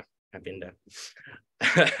there. Yeah, I've been there.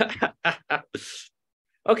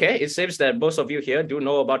 Okay, it seems that most of you here do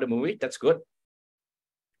know about the movie. That's good.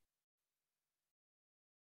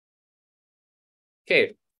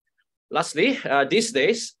 Okay, lastly, these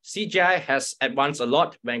days, CGI has advanced a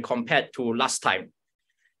lot when compared to last time.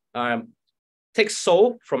 Take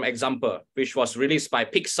Soul, from example, which was released by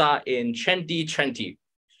Pixar in 2020.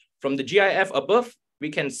 From the GIF above, we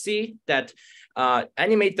can see that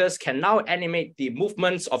animators can now animate the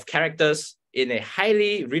movements of characters in a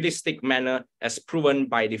highly realistic manner as proven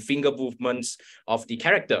by the finger movements of the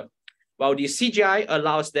character, while the CGI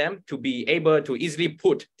allows them to be able to easily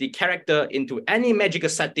put the character into any magical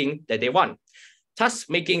setting that they want, thus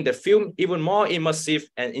making the film even more immersive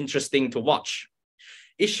and interesting to watch.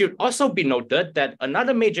 It should also be noted that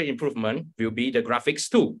another major improvement will be the graphics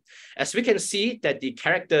too, as we can see that the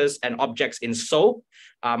characters and objects in Soul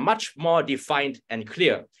are much more defined and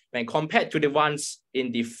clear when compared to the ones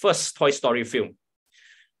in the first Toy Story film.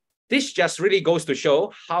 This just really goes to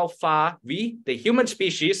show how far we, the human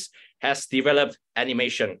species, has developed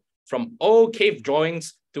animation, from old cave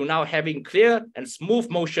drawings to now having clear and smooth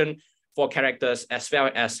motion for characters as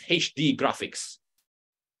well as HD graphics.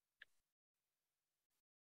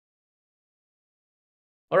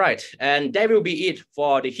 All right, and that will be it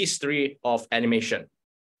for the history of animation.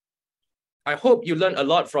 I hope you learned a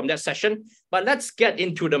lot from that session, but let's get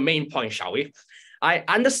into the main point, shall we? I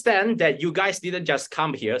understand that you guys didn't just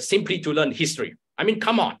come here simply to learn history. I mean,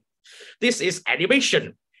 come on. This is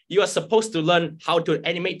animation. You are supposed to learn how to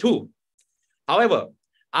animate too. However,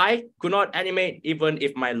 I could not animate even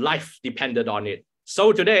if my life depended on it.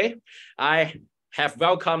 So today, I have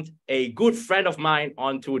welcomed a good friend of mine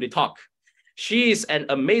onto the talk. She is an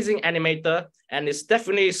amazing animator and is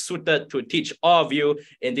definitely suited to teach all of you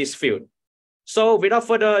in this field. So without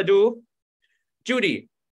further ado, Judy,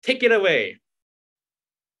 take it away.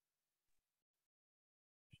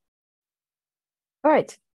 All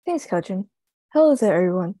right, thanks, Kaujin. Hello there,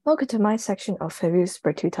 everyone. Welcome to my section of Fairview's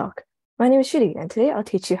Breakthrough Talk. My name is Judy, and today I'll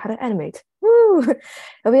teach you how to animate. Woo!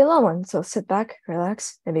 It'll be a long one, so sit back,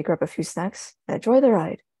 relax, maybe grab a few snacks, and enjoy the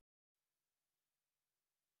ride.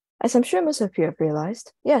 As I'm sure most of you have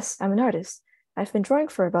realized, yes, I'm an artist. I've been drawing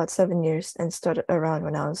for about 7 years and started around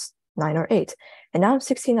when I was 9 or 8, and now I'm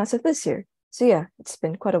 16 as of this year. So yeah, it's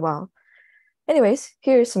been quite a while. Anyways,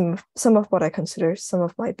 here's some of what I consider some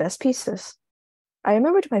of my best pieces. I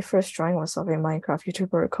remembered my first drawing was of a Minecraft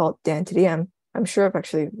YouTuber called Dan to DM. I'm sure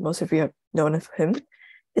actually most of you have known of him.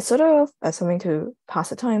 It started off as something to pass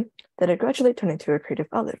the time, that it gradually turned into a creative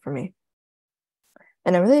outlet for me.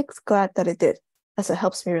 And I'm really glad that it did, as it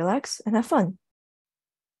helps me relax and have fun.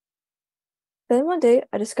 Then one day,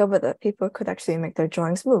 I discovered that people could actually make their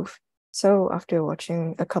drawings move. So after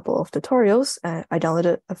watching a couple of tutorials, I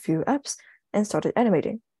downloaded a few apps and started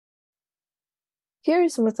animating. Here are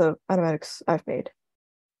some of the animatics I've made.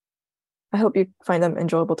 I hope you find them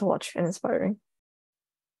enjoyable to watch and inspiring.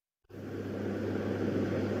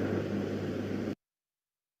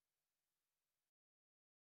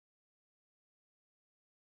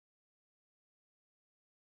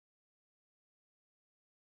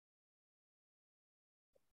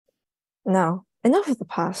 Now, enough of the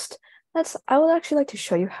past. I would actually like to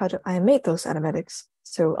show you how to animate those animatics.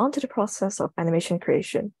 So on to the process of animation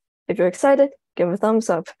creation. If you're excited, give a thumbs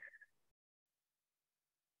up.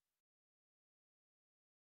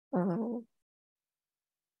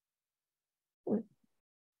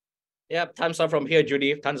 Yeah, thumbs up from here,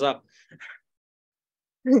 Judy. Thumbs up.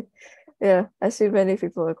 Yeah, I see many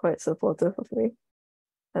people are quite supportive of me.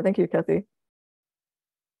 Thank you, Kathy.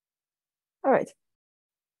 All right.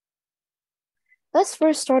 Let's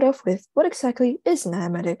first start off with what exactly is an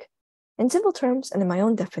animatic. In simple terms and in my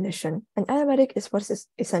own definition, an animatic is what is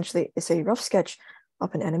essentially a rough sketch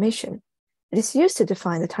of an animation. It is used to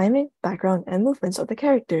define the timing, background, and movements of the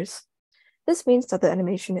characters. This means that the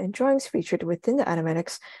animation and drawings featured within the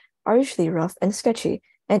animatics are usually rough and sketchy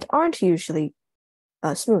and aren't usually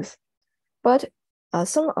smooth, but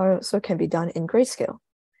some also can be done in grayscale.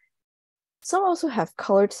 Some also have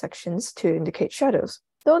colored sections to indicate shadows,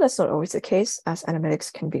 though that's not always the case, as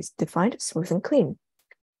animatics can be defined smooth and clean.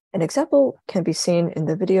 An example can be seen in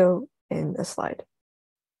the video in the slide.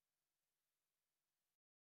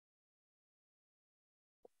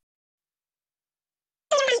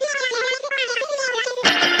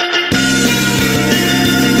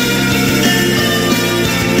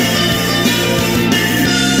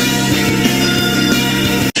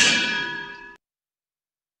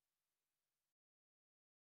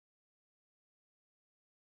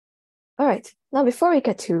 All right, now before we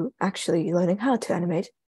get to actually learning how to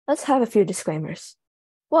animate, let's have a few disclaimers.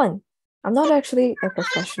 1, I'm not actually a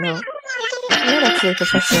professional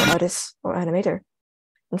artist or animator.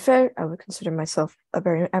 In fact, I would consider myself a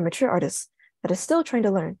very amateur artist that is still trying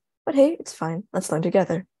to learn, but hey, it's fine, let's learn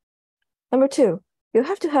together. Number 2, you'll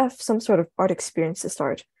have to have some sort of art experience to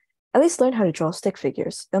start. At least learn how to draw stick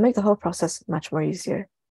figures. It'll make the whole process much more easier.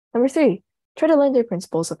 Number 3, try to learn the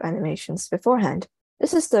principles of animations beforehand.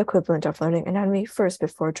 This is the equivalent of learning anatomy first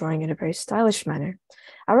before drawing in a very stylish manner.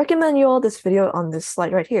 I recommend you all this video on this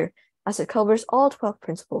slide right here, as it covers all 12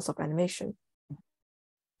 principles of animation.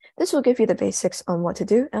 This will give you the basics on what to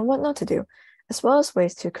do and what not to do, as well as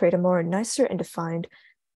ways to create a more nicer and defined,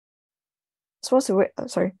 as well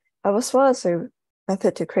as a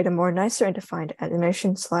method to create a more nicer and defined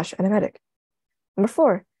animation/animatic. Number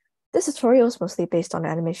 4, this tutorial is mostly based on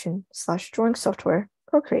animation/drawing software,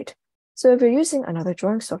 Procreate. So if you're using another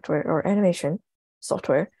drawing software or animation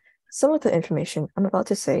software, some of the information I'm about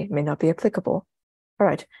to say may not be applicable. All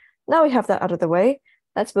right, now we have that out of the way,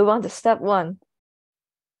 let's move on to step 1.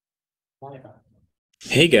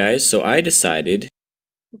 Hey guys, so I decided.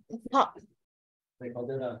 All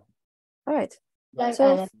right,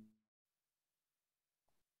 so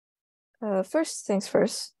first things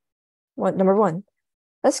first. Number 1,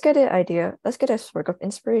 let's get a spark of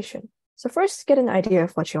inspiration. So first, get an idea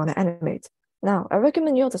of what you want to animate. Now, I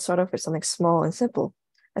recommend you all to start off with something small and simple,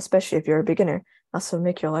 especially if you're a beginner, also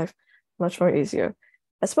make your life much more easier.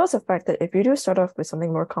 As well as the fact that if you do start off with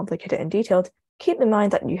something more complicated and detailed, keep in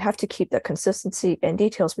mind that you have to keep the consistency and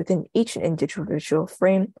details within each individual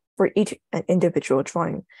frame for each individual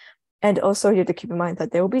drawing. And also you have to keep in mind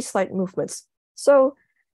that there will be slight movements. So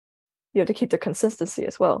you have to keep the consistency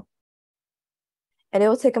as well. And it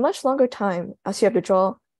will take a much longer time as you have to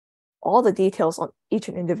draw all the details on each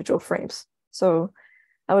individual frames. So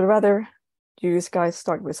I would rather you guys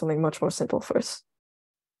start with something much more simple first.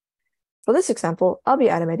 For this example, I'll be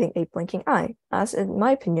animating a blinking eye, as in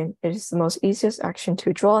my opinion, it is the most easiest action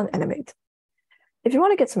to draw and animate. If you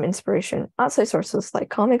want to get some inspiration, outside sources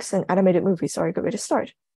like comics and animated movies are a good way to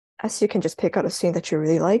start, as you can just pick out a scene that you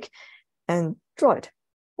really like and draw it.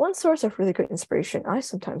 One source of really good inspiration I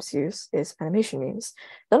sometimes use is animation memes.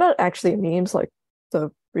 They're not actually memes like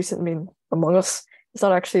the recent meme Among Us. It's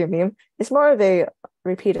not actually a meme. It's more of a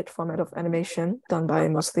repeated format of animation done by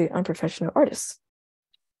mostly unprofessional artists.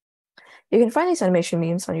 You can find these animation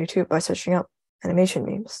memes on YouTube by searching up animation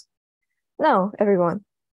memes. Now, everyone,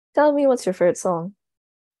 tell me what's your favorite song?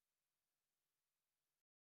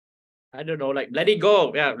 I don't know, like Let It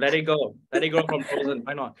Go. Yeah, Let It Go. Let It Go from Frozen.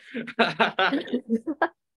 Why not?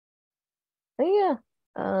 Yeah,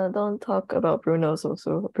 Don't Talk About Bruno is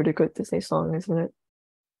also a pretty good Disney song, isn't it?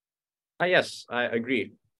 Yes, I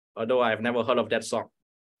agree. Although I've never heard of that song.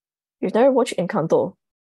 You've never watched Encanto?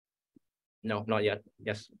 No, not yet.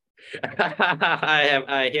 Yes.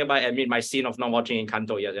 I hereby admit my sin of not watching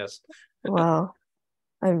Encanto yet, yes. Wow.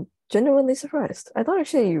 I'm genuinely surprised. I thought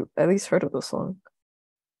actually you at least heard of the song.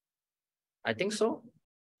 I think so.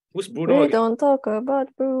 Who's Bruno We again? don't talk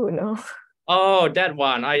about Bruno. Oh, that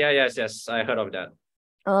one. Yeah, yes. I heard of that.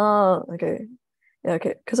 Oh, okay. Yeah,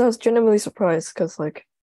 okay. Because I was genuinely surprised because, like,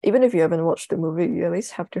 even if you haven't watched the movie, you at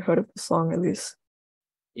least have to heard of the song at least.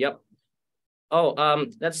 Yep. Oh,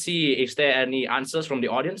 let's see if there are any answers from the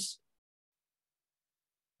audience.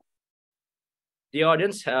 The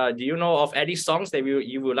audience, do you know of any songs that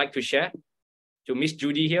you would like to share to Miss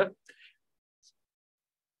Judy here?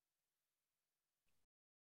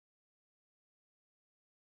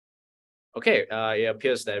 Okay, it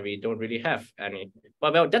appears that we don't really have any.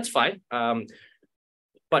 But well, that's fine.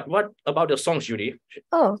 But what about the songs, Judy?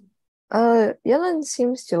 Oh, Yellen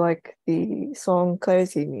seems to like the song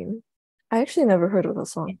Clarity meme. I actually never heard of the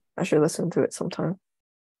song. I should listen to it sometime.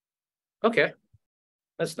 Okay,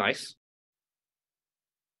 that's nice.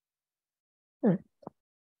 I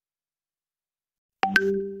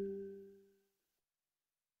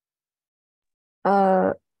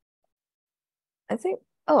think,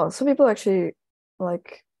 some people actually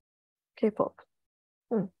like K-pop.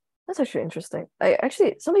 That's actually interesting.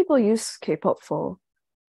 Some people use K-pop for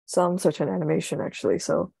some certain animation actually,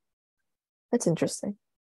 so that's interesting.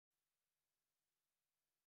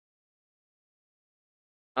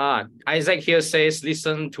 Isaac here says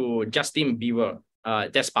listen to Justin Bieber,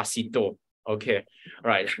 Despacito. Okay,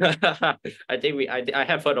 right. I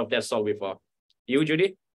have heard of that song before. You,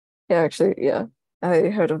 Judy? Yeah, actually, yeah. I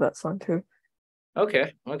heard of that song too.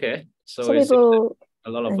 Okay. So some people a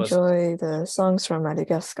lot of enjoy the songs from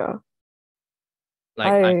Madagascar.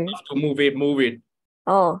 Like I love to move it.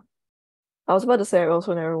 Oh, I was about to say I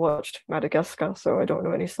also never watched Madagascar, so I don't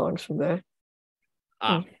know any songs from there.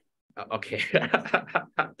 Okay.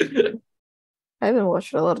 I haven't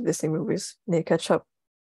watched a lot of Disney movies. Need to catch up.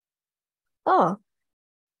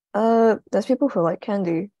 There's people who like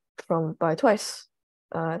Candy from by Twice.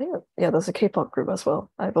 I think there's a K-pop group as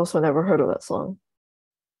well. I've also never heard of that song.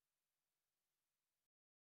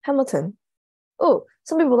 Hamilton. Oh,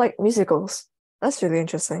 some people like musicals. That's really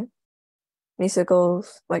interesting.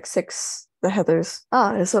 Musicals like Six, The Heathers.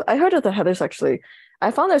 So I heard of The Heathers actually.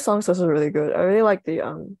 I found their songs also really good. I really like the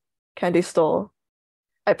Candy Store.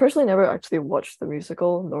 I personally never actually watched the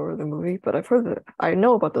musical nor the movie, but I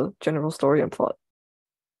know about the general story and plot.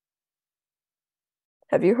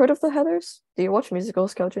 Have you heard of The Heathers? Do you watch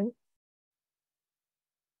musicals, Keljin?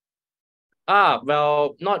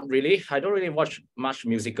 Well, not really. I don't really watch much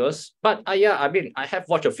musicals, but yeah, I mean, I have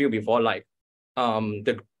watched a few before, like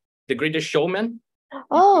the Greatest Showman.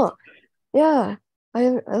 Oh, yeah.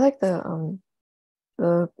 I like the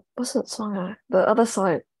what's that song? The Other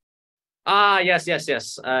Side.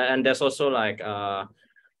 Yes. And there's also like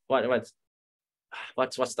what's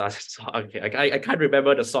that song? Okay, I can't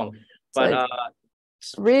remember the song, but like,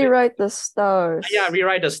 Rewrite the Stars. Yeah,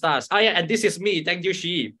 Rewrite the Stars. Yeah, and This Is Me. Thank You,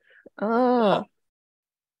 Sheep.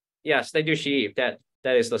 Yes, Thank You, Sheep. That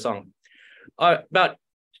is the song. But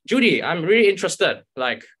Judy, I'm really interested.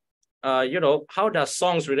 Like, how does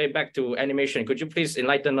songs relate back to animation? Could you please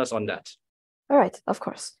enlighten us on that? All right, of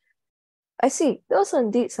course. I see. Those are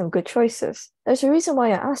indeed some good choices. There's a reason why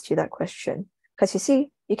I asked you that question. Because you see,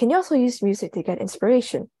 you can also use music to get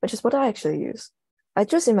inspiration, which is what I actually use. I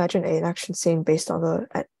just imagine an action scene based on the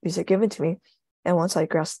music given to me, And once I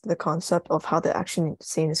grasp the concept of how the action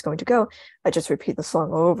scene is going to go, I just repeat the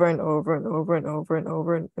song over and over and over and over and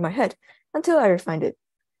over in my head until I refine it.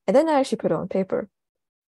 And then I actually put it on paper.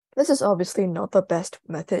 This is obviously not the best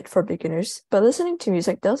method for beginners, but listening to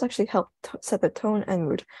music does actually help set the tone and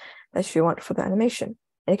mood that you want for the animation.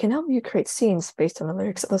 And it can help you create scenes based on the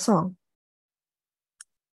lyrics of the song.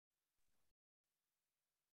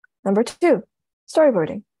 Number 2,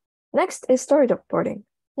 storyboarding. Next is storyboarding.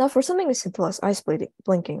 Now, for something as simple as eyes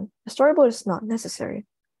blinking, a storyboard is not necessary.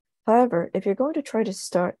 However, if you're going to try to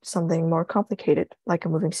start something more complicated, like a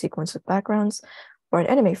moving sequence with backgrounds or an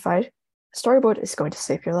anime fight, a storyboard is going to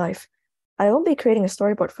save your life. I won't be creating a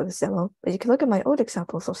storyboard for this demo, but you can look at my old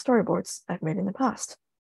examples of storyboards I've made in the past.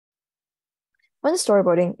 When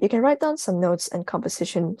storyboarding, you can write down some notes and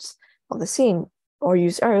compositions of the scene, or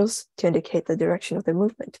use arrows to indicate the direction of the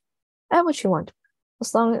movement. Add what you want,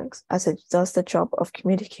 as long as it does the job of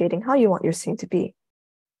communicating how you want your scene to be.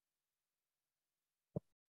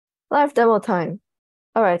 Live demo time.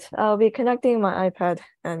 All right, I'll be connecting my iPad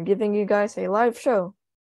and giving you guys a live show.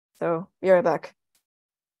 So, be right back.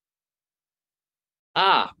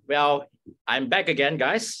 Well, I'm back again,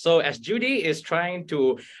 guys. So as Judy is trying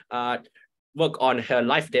to work on her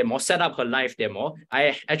live demo, set up her live demo,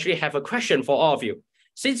 I actually have a question for all of you.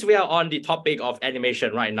 Since we are on the topic of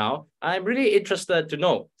animation right now, I'm really interested to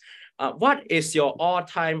know, what is your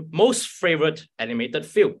all-time most favorite animated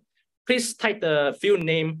film? Please type the film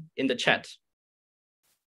name in the chat.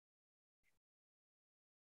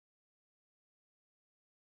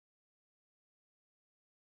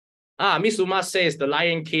 Miss Uma says The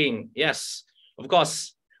Lion King. Yes, of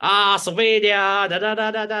course. Sylvania, da da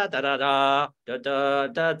da da da da da da da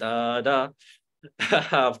da da da.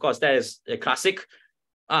 Of course, that is a classic.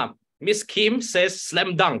 Miss Kim says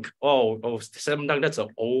Slam Dunk. Oh, Slam Dunk, that's an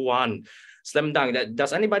old one. Slam Dunk.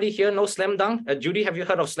 Does anybody here know Slam Dunk? Judy, have you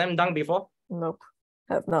heard of Slam Dunk before? Nope,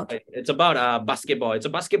 have not. It's about basketball. It's a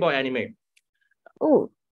basketball anime. Oh,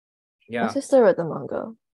 yeah. My sister read the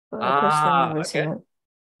manga, but I personally never seen it.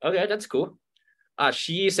 Okay, that's cool.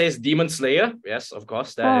 She says Demon Slayer. Yes, of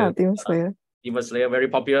course. Demon Slayer. Demon Slayer, very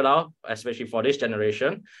popular now, especially for this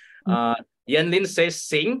generation. Yenlin says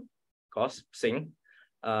Sing. Of course, Sing.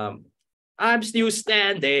 I'm still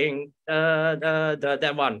standing.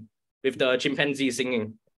 That one with the chimpanzee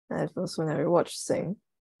singing. I've also never watched Sing.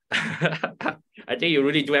 I think you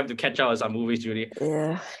really do have to catch up on some movies, Judy.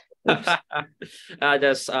 Yeah.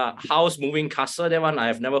 There's House Moving Castle. That one I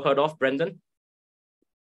have never heard of. Brendan.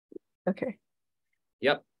 Okay.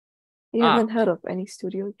 Yep. You haven't heard of any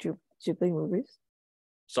Studio Ghibli movies?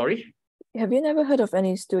 Sorry? Have you never heard of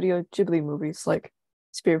any Studio Ghibli movies like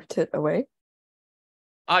Spirited Away?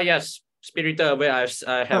 Yes. Spirited Away, I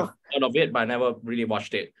have heard of it, but I never really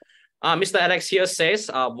watched it. Mr. Alex here says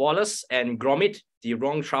Wallace and Gromit, The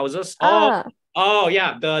Wrong Trousers. Oh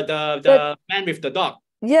yeah, the man with the dog.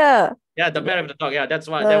 Yeah. Yeah, the man with the dog. Yeah, that's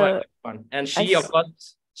why that was fun. And she, of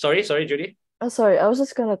course. Sorry, Judy. Oh, sorry. I was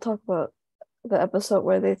just gonna talk about the episode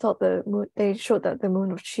where they thought they showed that the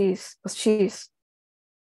moon was cheese.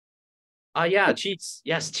 Yeah, cheese.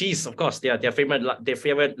 Yes, cheese. Of course, their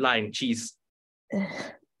favorite line, cheese.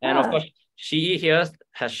 And of course, she here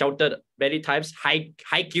has shouted many times,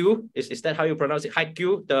 Haikyuu. Is that how you pronounce it?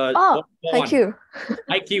 Haikyuu, the Haikyuu.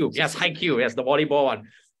 Haikyuu. Yes, Haikyuu. Yes, the volleyball one.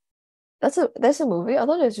 That's a movie. I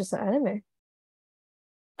thought it was just an anime.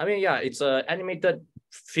 I mean, yeah, it's an animated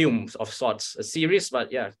film of sorts, a series,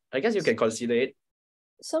 but yeah, I guess you can consider it.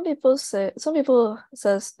 Some people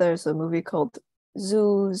says there's a movie called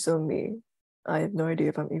Zuzumi. I have no idea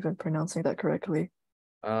if I'm even pronouncing that correctly.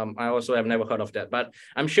 I also have never heard of that, but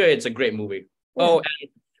I'm sure it's a great movie. Yeah. Oh, and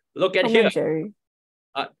look at Tom here. And Jerry.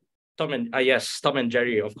 Tom and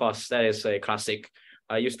Jerry, of course, that is a classic.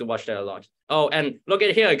 I used to watch that a lot. Oh, and look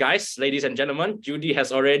at here, guys, ladies and gentlemen. Judy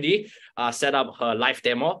has already set up her live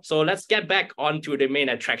demo. So let's get back onto the main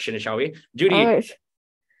attraction, shall we? Judy,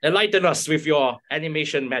 enlighten us with your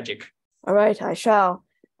animation magic. All right, I shall.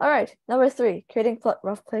 All right, number 3, creating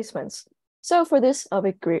rough placements. So for this, I'll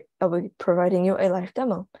be providing you a live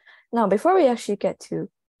demo. Now, before we actually get to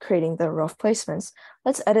creating the rough placements,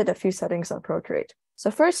 let's edit a few settings on Procreate. So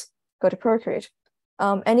first, go to Procreate.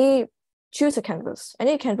 Choose a canvas.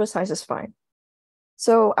 Any canvas size is fine.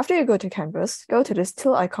 So after you go to canvas, go to this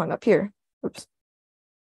tool icon up here. Oops.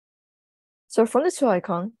 So from the tool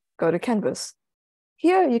icon, go to canvas.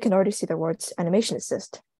 Here, you can already see the words Animation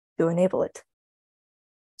Assist to enable it.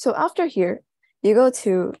 So after here, you go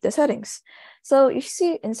to the settings. So you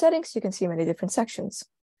see in settings, you can see many different sections.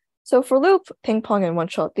 So for loop, ping pong, and one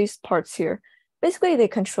shot, these parts here, basically they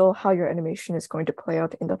control how your animation is going to play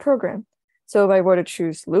out in the program. So if I were to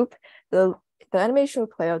choose loop, the the animation will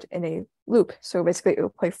play out in a loop. So basically it will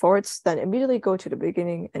play forwards, then immediately go to the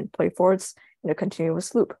beginning and play forwards in a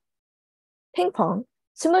continuous loop. Ping pong,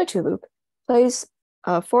 similar to loop, plays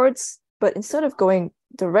forwards, but instead of going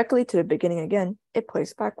directly to the beginning again, it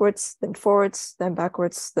plays backwards, then forwards, then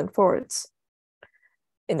backwards, then forwards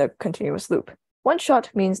in the continuous loop. One shot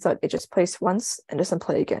means that it just plays once and doesn't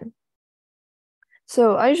play again.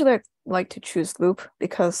 So I usually like to choose loop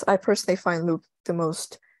because I personally find loop the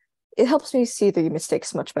most, it helps me see the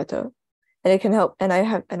mistakes much better. And it can help, and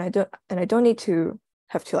I don't need to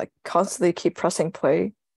have to like constantly keep pressing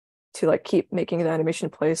play to like keep making the animation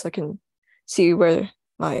play so I can see where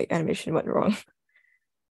my animation went wrong.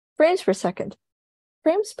 Frames per second.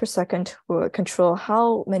 Frames per second will control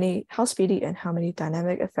how speedy and how many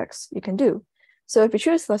dynamic effects you can do. So if you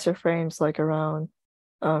choose lesser frames, like around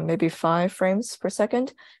maybe 5 frames per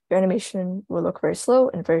second, your animation will look very slow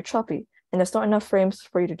and very choppy, and there's not enough frames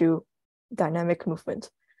for you to do dynamic movement.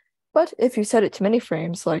 But if you set it to many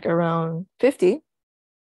frames, like around 50,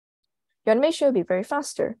 your animation will be very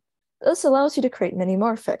faster. This allows you to create many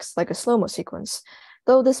more effects, like a slow-mo sequence,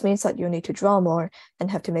 though this means that you'll need to draw more and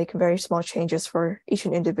have to make very small changes for each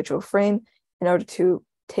individual frame in order to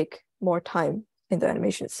take more time in the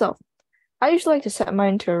animation itself. I usually like to set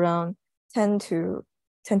mine to around 10 to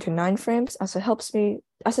 9 frames, as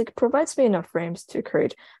it provides me enough frames to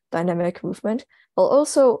create dynamic movement, while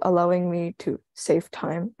also allowing me to save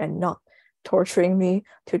time and not torturing me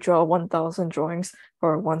to draw 1,000 drawings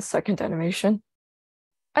for a 1 second animation.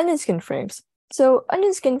 Onion skin frames. So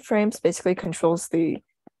onion skin frames basically controls the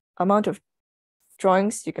amount of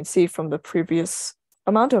drawings you can see from the previous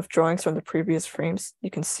frames you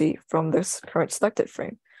can see from this current selected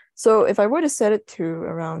frame. So if I were to set it to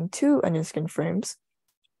around 2 onion skin frames,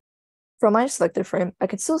 from my selected frame, I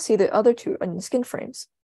can still see the other 2 onion skin frames.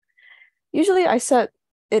 Usually I set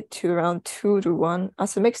it to around 2 to 1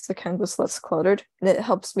 as it makes the canvas less cluttered, and it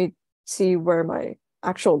helps me see where my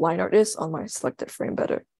actual line art is on my selected frame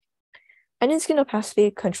better. Onion skin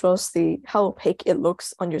opacity controls how opaque it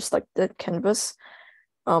looks on your selected canvas.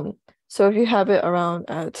 So if you have it around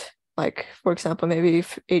at, like, for example, maybe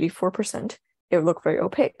 84%, it will look very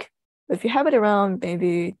opaque. If you have it around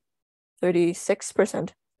maybe 36%,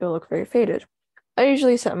 it will look very faded. I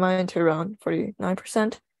usually set mine to around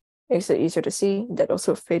 49%. Makes it easier to see. That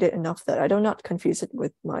also faded enough that I do not confuse it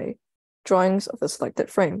with my drawings of the selected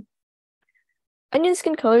frame. Onion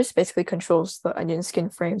skin colors basically controls the onion skin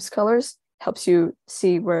frame's colors, helps you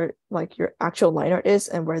see where like your actual line art is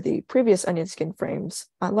and where the previous onion skin frame's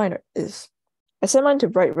line art is. I set mine to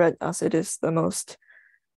bright red as it is the most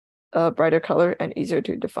brighter color and easier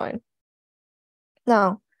to define.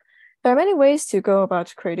 Now, there are many ways to go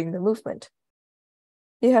about creating the movement.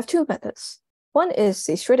 You have 2 methods. One is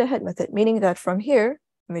the straight ahead method, meaning that from here,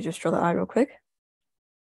 let me just draw the eye real quick.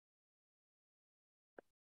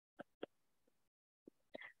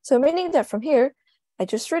 So meaning that from here, I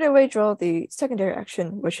just straight away draw the secondary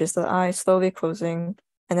action, which is the eye slowly closing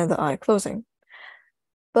and then the eye closing.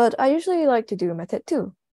 But I usually like to do method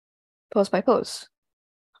 2, pose by pose.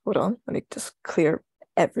 Hold on, let me just clear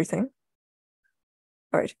everything.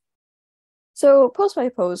 All right. So pose by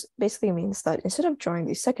pose basically means that instead of drawing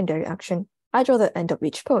the secondary action, I draw the end of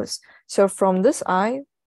each pose. So from this eye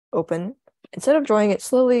open, instead of drawing it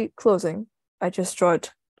slowly closing, I just draw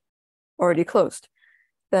it already closed.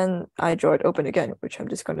 Then I draw it open again, which I'm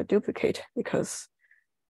just going to duplicate because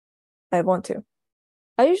I want to.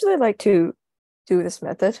 I usually like to do this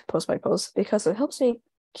method, pose by pose, because it helps me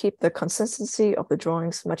keep the consistency of the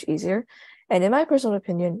drawings much easier, and in my personal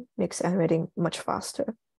opinion, makes animating much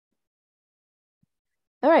faster.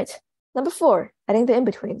 All right, number 4, adding the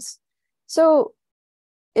in-betweens. So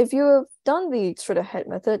if you have done the straight ahead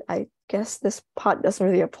method, I guess this part doesn't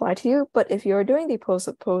really apply to you, but if you're doing the pose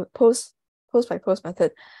by pose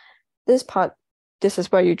method, this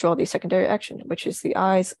is where you draw the secondary action, which is the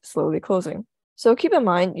eyes slowly closing. So keep in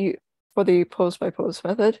mind, for the pose by pose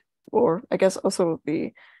method, or I guess also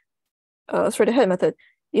the straight ahead method,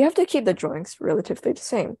 you have to keep the drawings relatively the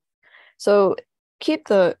same. So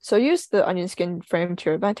use the onion skin frame to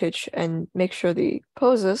your advantage and make sure the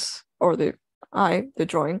poses or the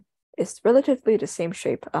drawing is relatively the same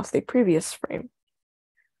shape as the previous frame.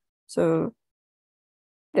 So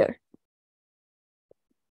there.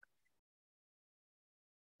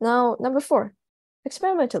 Now, number 4,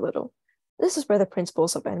 experiment a little. This is where the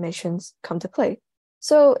principles of animations come to play.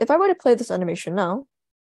 So if I were to play this animation now,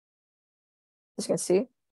 as you can see,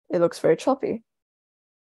 it looks very choppy.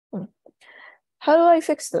 How do I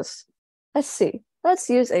fix this? Let's see. Let's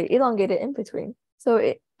use an elongated in-between.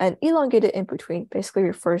 So an elongated in-between basically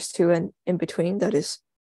refers to an in-between that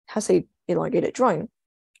has a elongated drawing.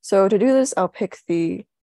 So to do this, I'll pick the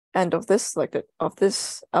end of this,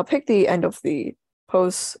 I'll pick the end of the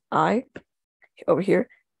pose I over here,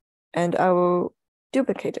 and I will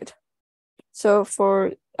duplicate it. So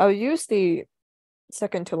I'll use the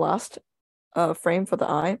second to last frame for the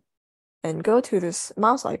eye and go to this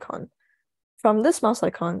mouse icon. From this mouse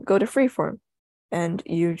icon, go to freeform, and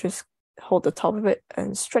you just hold the top of it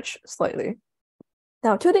and stretch slightly.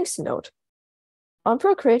 Now, 2 things to note. On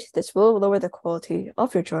Procreate, this will lower the quality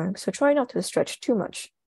of your drawing, so try not to stretch too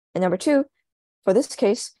much. And number 2, for this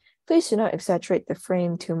case, please do not exaggerate the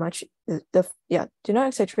frame too much. Do not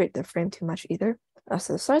exaggerate the frame too much either, as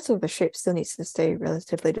the size of the shape still needs to stay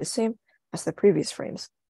relatively the same as the previous frames.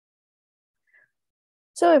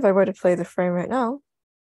 So if I were to play the frame right now,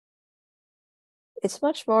 it's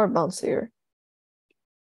much more bouncier.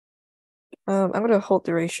 I'm going to hold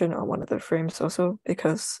duration on one of the frames also,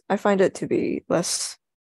 because I find it to be less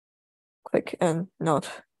quick and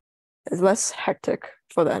it's less hectic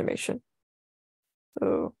for the animation.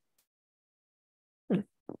 So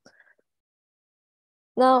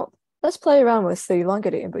now let's play around with the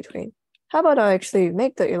elongated in between. How about I actually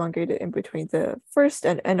make the elongated in between the first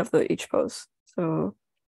and end of each pose? So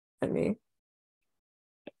let me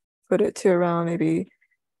put it to around maybe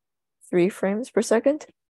 3 frames per second.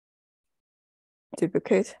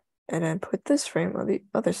 Duplicate, and then put this frame on the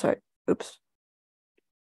other side. Oops.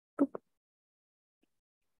 Boop.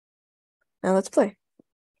 Now let's play.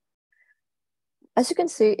 As you can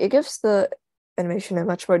see, it gives the animation a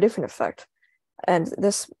much more different effect, and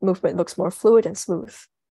this movement looks more fluid and smooth.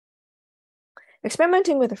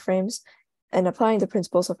 Experimenting with the frames and applying the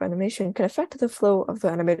principles of animation can affect the flow of the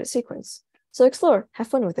animated sequence. So explore, have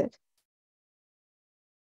fun with it.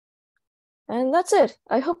 And that's it.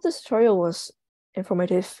 I hope this tutorial was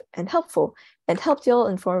informative and helpful, and helped you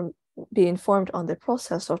all be informed on the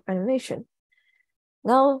process of animation.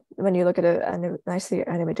 Now, when you look at a nicely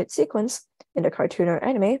animated sequence in a cartoon or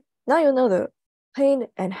anime, now you'll know the pain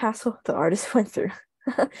and hassle the artist went through.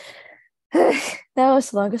 That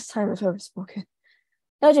was the longest time I've ever spoken.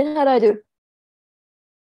 Najin, how did I do?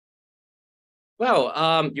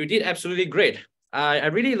 Well, you did absolutely great. I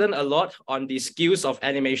really learned a lot on the skills of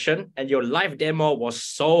animation, and your live demo was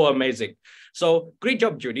so amazing. So great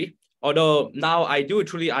job, Judy. Although now I do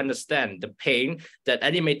truly understand the pain that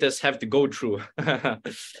animators have to go through. I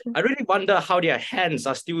really wonder how their hands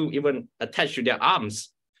are still even attached to their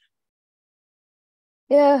arms.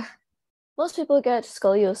 Yeah, most people get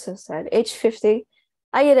scoliosis at age 50.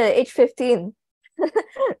 I get it at age 15.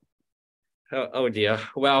 Oh dear.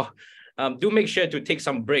 Well, do make sure to take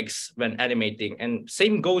some breaks when animating, and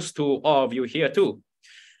same goes to all of you here too.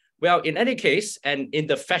 Well, in any case, and in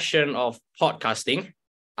the fashion of podcasting,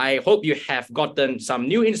 I hope you have gotten some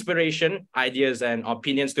new inspiration, ideas, and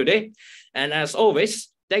opinions today. And as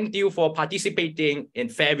always, thank you for participating in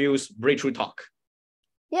Fairview's Breakthrough Talk.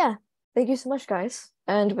 Yeah, thank you so much, guys.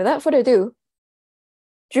 And without further ado,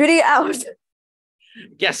 Judy out.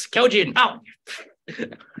 Yes, Keljin out.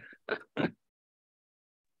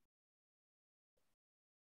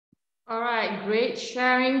 All right, great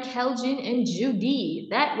sharing, Keljin and Judy.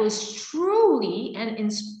 That was truly an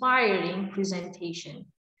inspiring presentation.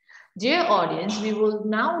 Dear audience, we would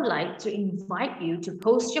now like to invite you to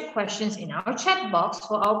post your questions in our chat box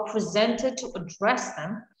for our presenter to address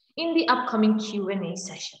them in the upcoming Q&A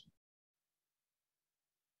session.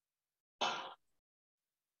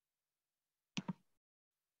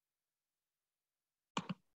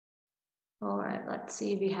 All right, let's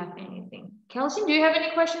see if we have anything. Kelsey, do you have any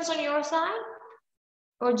questions on your side?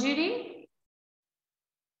 Or Judy?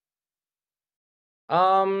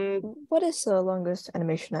 What is the longest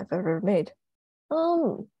animation I've ever made?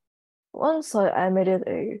 Once I animated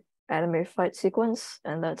a anime fight sequence,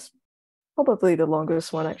 and that's probably the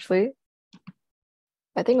longest one actually.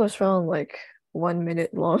 I think it was around like 1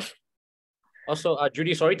 minute long. Also,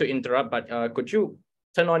 Judy, sorry to interrupt, but could you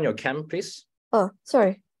turn on your cam, please? Oh,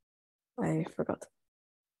 sorry. I forgot.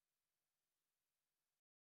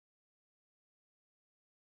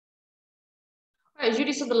 All right,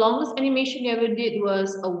 Judy, so the longest animation you ever did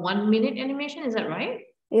was a 1 minute animation, is that right?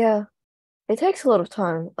 Yeah, it takes a lot of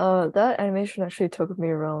time. That animation actually took me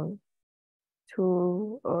around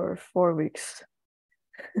 2 or 4 weeks.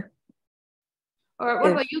 All right,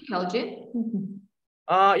 what about you, Keljin?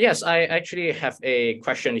 Yes, I actually have a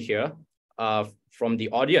question here from the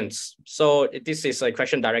audience. So this is a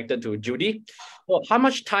question directed to Judy. Well, how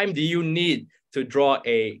much time do you need to draw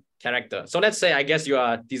a character? So let's say, I guess you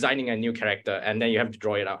are designing a new character and then you have to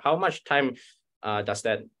draw it out. How much time does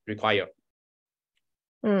that require?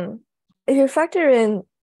 If you factor in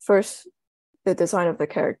first the design of the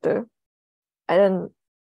character, and then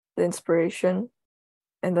the inspiration,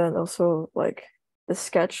 and then also like the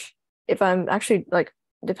sketch. If I'm actually like,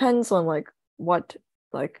 depends on like what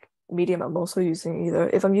like medium I'm also using either.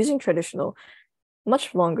 If I'm using traditional,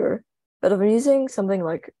 much longer, but if I'm using something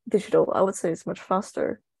like digital, I would say it's much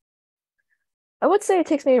faster. I would say it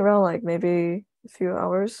takes me around like maybe a few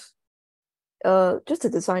hours just to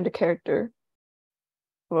design the character.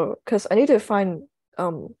 Well, because I need to find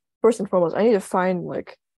first and foremost, I need to find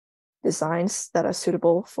like designs that are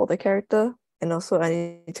suitable for the character, and also I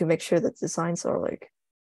need to make sure that designs are like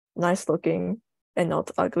nice looking and not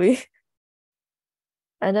ugly.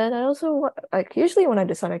 And then I also like, usually when I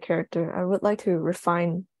design a character, I would like to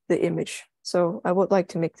refine the image. So I would like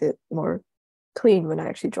to make it more clean when I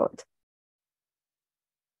actually draw it.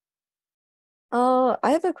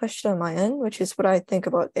 I have a question on my end, which is what I think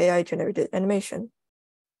about AI generated animation.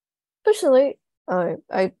 Personally, I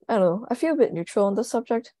don't know, I feel a bit neutral on this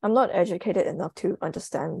subject. I'm not educated enough to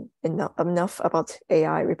understand enough about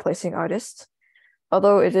AI replacing artists.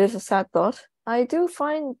 Although it is a sad thought, I do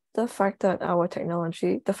find the fact that our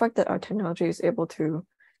technology is able to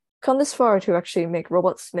come this far to actually make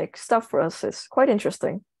robots make stuff for us is quite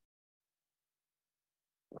interesting.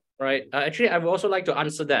 Right. Actually, I would also like to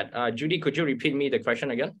answer that. Judy, could you repeat me the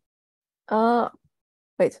question again?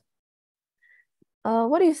 Wait.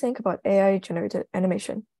 What do you think about AI generated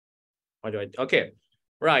animation? Okay.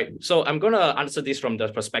 Right. So I'm gonna answer this from the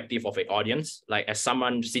perspective of an audience, like as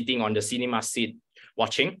someone sitting on the cinema seat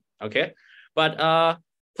watching. Okay. But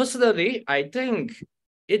personally, I think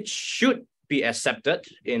it should be accepted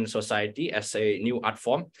in society as a new art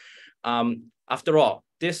form. After all,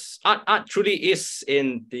 this art truly is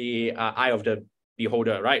in the eye of the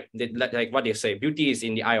beholder, right? Like what they say, beauty is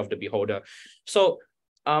in the eye of the beholder. So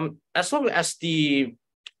as long as the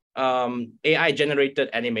AI generated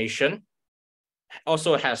animation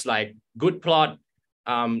also has like good plot,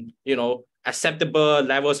 acceptable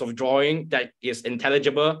levels of drawing that is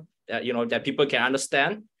intelligible, that people can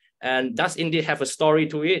understand, and does indeed have a story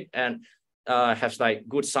to it, and has like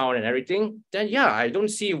good sound and everything, then yeah, I don't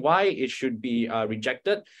see why it should be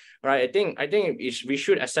rejected, right? I think we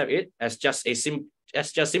should accept it as just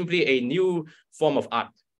simply a new form of art.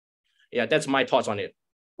 Yeah, that's my thoughts on it.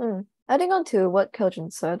 Adding on to what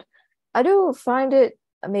Keljin said, I do find it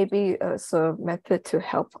maybe as a method to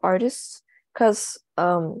help artists, because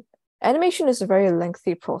animation is a very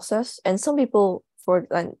lengthy process, and some people for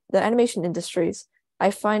the animation industries,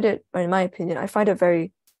 I find it, in my opinion, I find it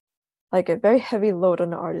very a very heavy load on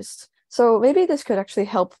the artist. So maybe this could actually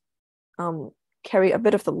help carry a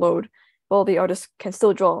bit of the load while the artist can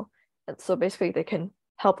still draw. And so basically they can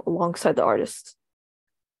help alongside the artist.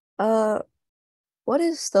 What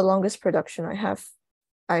is the longest production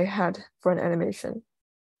I had for an animation?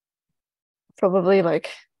 Probably like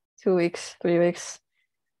 2 weeks, 3 weeks.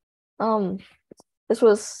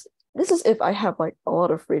 This is if I have like a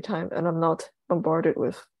lot of free time and I'm not bombarded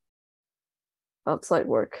with outside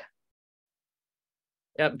work.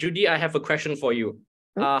 Yeah, Judy, I have a question for you.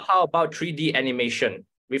 How about 3D animation?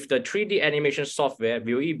 With the 3D animation software,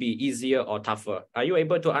 will it be easier or tougher? Are you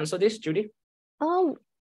able to answer this, Judy?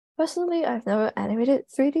 Personally, I've never animated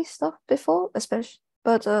 3D stuff before,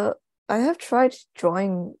 but I have tried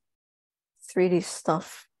drawing 3D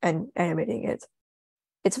stuff and animating it.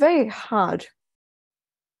 It's very hard,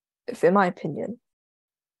 in my opinion.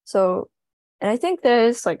 So, and I think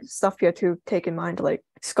there's like stuff you have to take in mind, like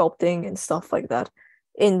sculpting and stuff like that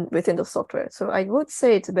within the software. So I would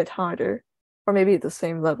say it's a bit harder, or maybe the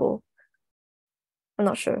same level. I'm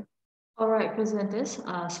not sure. All right, presenters,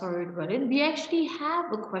 sorry about it. We actually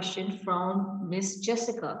have a question from Miss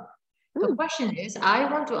Jessica. The question is, I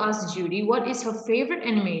want to ask Judy, what is her favorite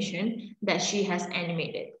animation that she has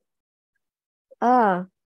animated? What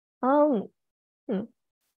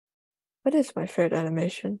is my favorite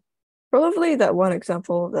animation? Probably that one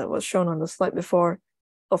example that was shown on the slide before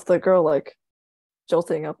of the girl like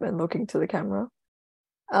jolting up and looking to the camera.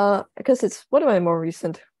 Because it's one of my more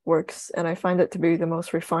recent works, and I find it to be the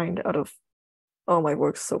most refined out of all my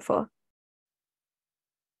works so far.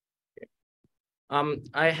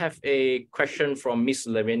 I have a question from Miss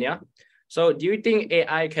Lavinia. So do you think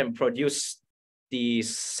AI can produce the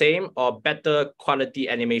same or better quality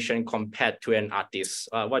animation compared to an artist?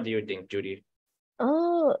 What do you think, Judy?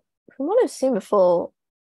 From what I've seen before,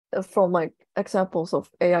 from like examples of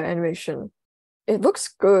AI animation, it looks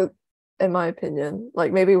good in my opinion.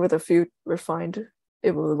 Like maybe with a few refined,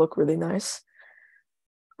 it will look really nice.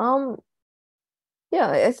 Yeah,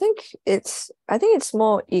 I think it's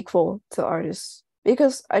more equal to artists,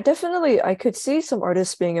 because I could see some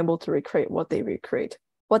artists being able to recreate what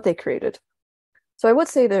they created. So I would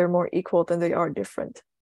say they're more equal than they are different.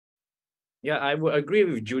 Yeah, I would agree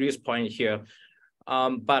with Julie's point here.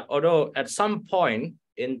 But although at some point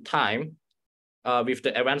in time, with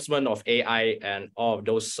the advancement of AI and all of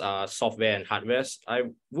those software and hardwares, I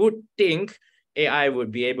would think AI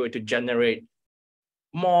would be able to generate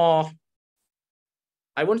more,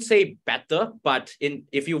 I won't say better, but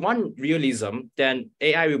if you want realism, then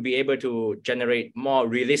AI will be able to generate more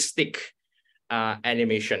realistic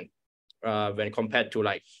animation when compared to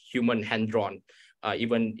like human hand-drawn,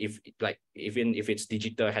 even if it's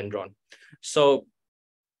digital hand-drawn. So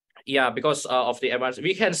yeah, because of the advance,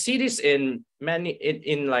 we can see this in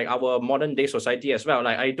in like our modern day society as well.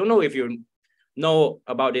 Like, I don't know if you know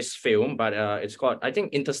about this film, but it's called, I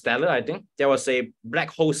think, Interstellar. I think there was a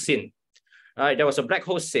black hole scene. There was a black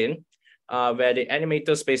hole scene where the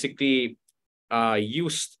animators basically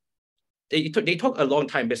used, they took a long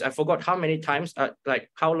time, because I forgot how many times,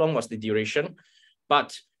 like how long was the duration,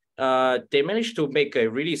 but they managed to make a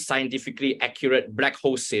really scientifically accurate black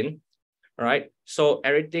hole scene. Right, so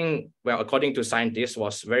everything, well, according to scientists,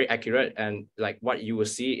 was very accurate and like what you will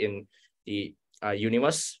see in the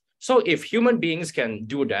universe. So if human beings can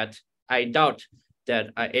do that, I doubt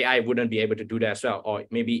that AI wouldn't be able to do that as well, or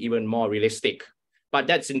maybe even more realistic. But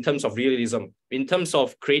that's in terms of realism. In terms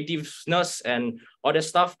of creativeness and other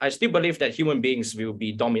stuff, I still believe that human beings will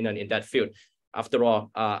be dominant in that field. After all,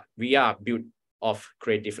 we are built of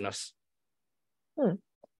creativeness.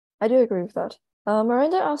 I do agree with that.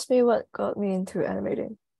 Miranda asked me what got me into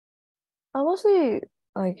animating. Mostly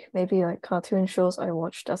maybe cartoon shows I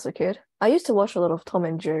watched as a kid. I used to watch a lot of Tom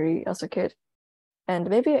and Jerry as a kid.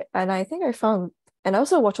 And I think I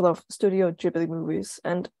also watched a lot of Studio Ghibli movies,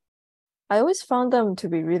 and I always found them to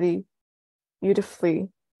be really beautifully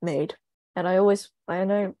made. And I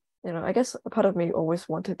guess a part of me always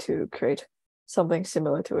wanted to create something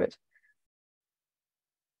similar to it.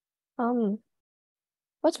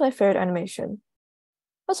 What's my favorite animation?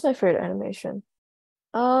 If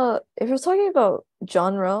you're talking about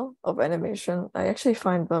genre of animation, I actually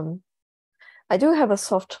find I do have a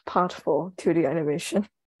soft part for 2D animation.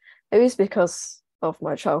 Maybe it's because of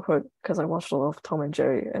my childhood, because I watched a lot of Tom and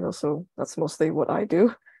Jerry, and also that's mostly what I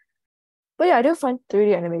do. But yeah, I do find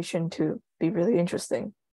 3D animation to be really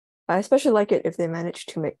interesting. I especially like it if they manage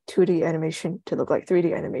to make 2D animation to look like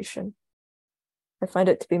 3D animation. I find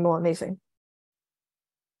it to be more amazing.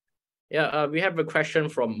 Yeah, we have a question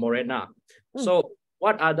from Morena. So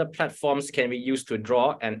what other platforms can we use to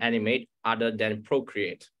draw and animate other than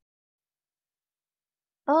Procreate?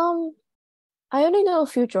 I only know a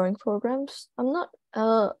few drawing programs. But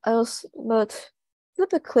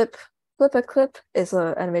Flip-a-Clip is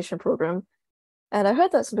an animation program, and I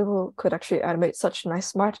heard that some people could actually animate such nice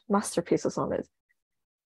smart masterpieces on it.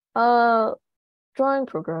 Drawing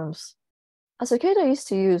programs. As a kid, I used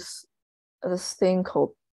to use this thing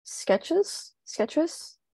called Sketches.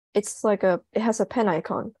 It's it has a pen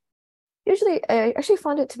icon. Usually, I actually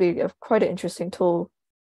find it to be quite an interesting tool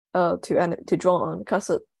to draw on, because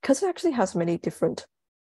it actually has many different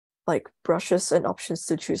brushes and options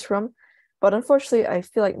to choose from. But unfortunately, I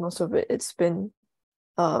feel like most of it's been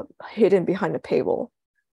hidden behind a paywall,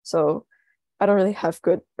 so I don't really have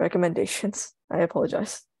good recommendations. I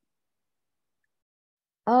apologize.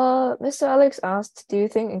 Mr. Alex asked, do you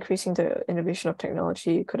think increasing the innovation of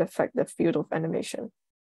technology could affect the field of animation?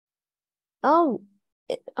 I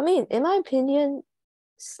mean, in my opinion,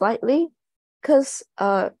 slightly, because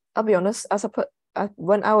I'll be honest,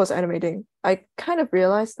 when I was animating, I kind of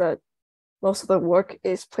realized that most of the work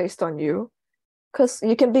is placed on you, because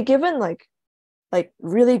you can be given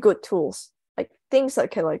really good tools, things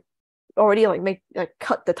that can already make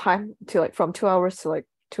cut the time to from 2 hours to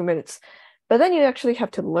 2 minutes. But then you actually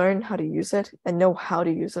have to learn how to use it and know how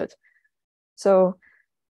to use it. So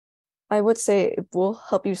I would say it will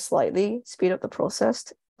help you slightly speed up the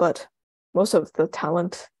process, but most of the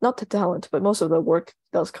talent, not the talent, but most of the work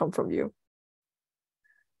does come from you.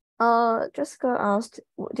 Jessica asked,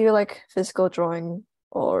 do you like physical drawing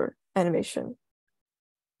or animation?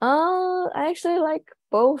 I actually like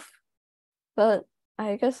both, but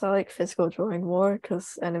I guess I like physical drawing more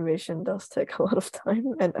because animation does take a lot of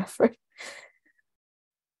time and effort.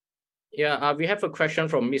 Yeah, we have a question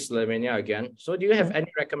from Miss Lavinia again. So do you have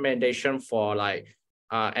any recommendation for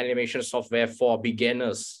animation software for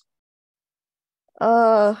beginners?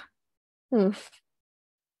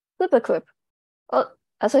 Flip-a-Clip.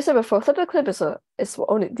 As I said before, Flip-a-Clip is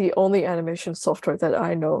the only animation software that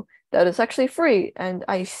I know that is actually free, and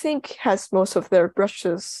I think has most of their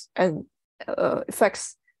brushes and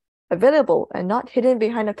effects available and not hidden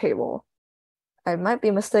behind a paywall. I might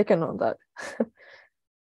be mistaken on that.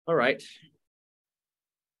 All right.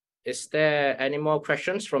 Is there any more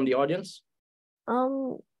questions from the audience?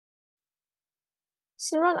 Siran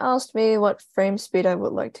asked me what frame speed I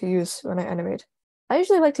would like to use when I animate. I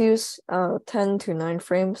usually like to use 10 to 9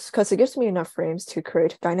 frames because it gives me enough frames to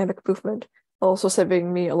create dynamic movement, also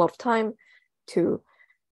saving me a lot of time to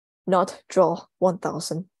not draw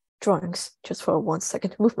 1,000 drawings just for a 1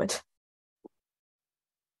 second movement.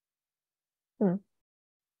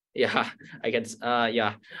 Yeah, I can.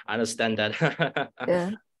 Yeah, I understand that.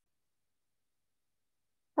 Yeah.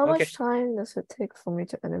 How Okay. much time does it take for me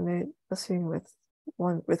to animate a scene with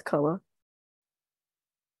color?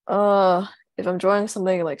 If I'm drawing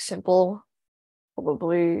something like simple,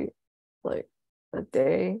 probably like a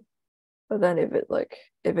day. But then if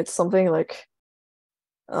it's something like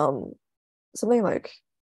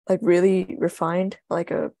really refined,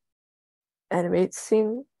 like a anime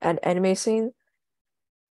scene, I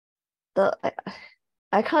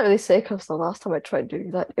can't really say because the last time I tried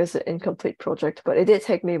doing that is an incomplete project, but it did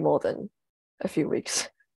take me more than a few weeks.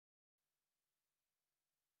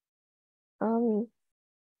 All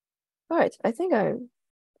right, I think I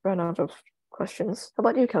ran out of questions. How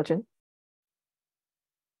about you, Keljin?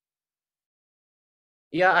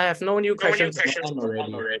 Yeah, I have no new questions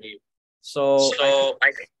already. So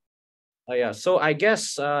I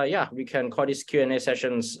guess yeah, we can call this Q&A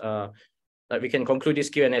sessions. We can conclude this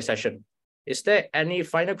Q&A session. Is there any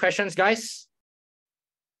final questions, guys?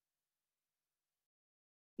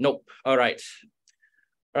 Nope. All right.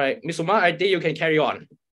 All right, Ms. Uma, I think you can carry on.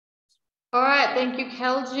 All right, thank you,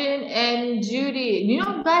 Keljin and Judy. You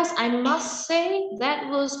know, guys, I must say that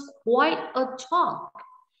was quite a talk.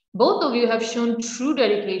 Both of you have shown true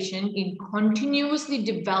dedication in continuously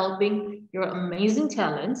developing your amazing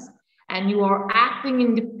talents, and you are acting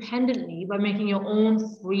independently by making your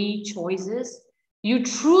own free choices. You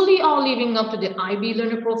truly are living up to the IB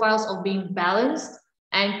learner profiles of being balanced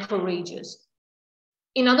and courageous.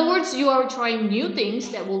 In other words, you are trying new things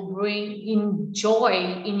that will bring in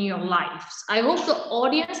joy in your lives. I hope the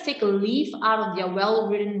audience take a leaf out of their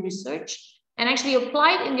well-written research and actually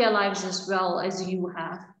apply it in their lives as well as you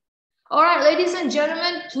have. All right, ladies and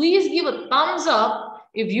gentlemen, please give a thumbs up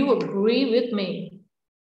if you agree with me.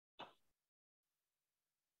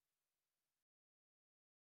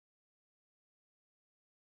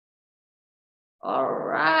 All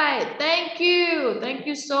right, thank you. Thank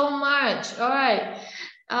you so much. All right.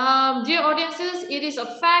 Dear audiences, it is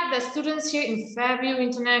a fact that students here in Fairview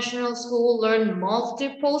International School learn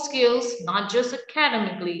multiple skills, not just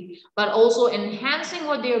academically, but also enhancing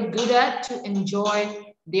what they are good at to enjoy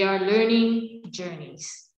their learning journeys.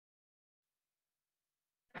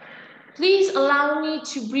 Please allow me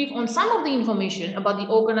to brief on some of the information about the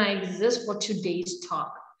organizers for today's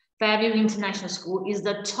talk. Fairview International School is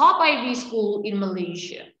the top IB school in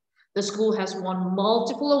Malaysia. The school has won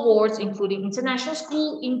multiple awards, including International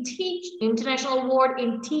Award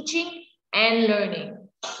in Teaching and Learning.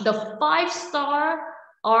 The 5-star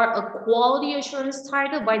are a quality assurance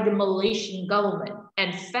title by the Malaysian government,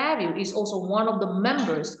 and Fairview is also one of the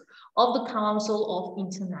members of the Council of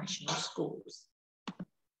International Schools.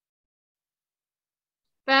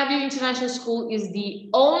 Fairview International School is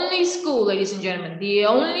the only school, ladies and gentlemen, the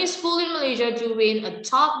only school in Malaysia to win a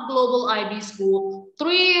top global IB school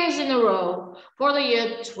 3 years in a row for the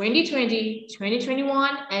year 2020,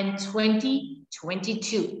 2021, and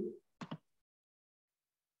 2022.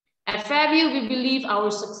 At Fairview, we believe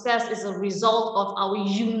our success is a result of our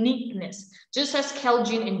uniqueness, just as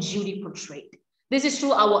Keljin and Judy portrayed. This is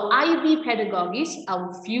through our IB pedagogies,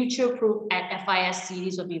 our future-proof at FIS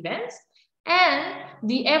series of events, and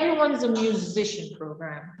the Everyone's a Musician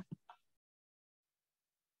program.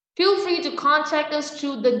 Feel free to contact us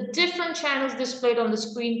through the different channels displayed on the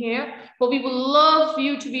screen here, but we would love for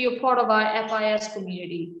you to be a part of our FIS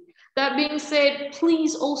community. That being said,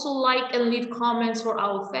 please also like and leave comments for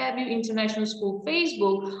our Fairview International School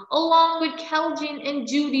Facebook, along with Keljin and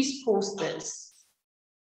Judy's posters.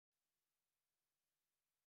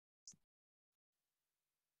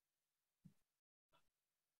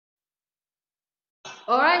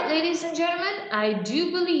 All right, ladies and gentlemen, I do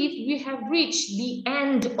believe we have reached the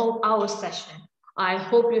end of our session. I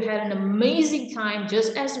hope you had an amazing time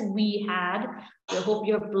just as we had. I hope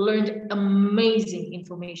you have learned amazing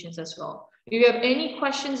information as well. If you have any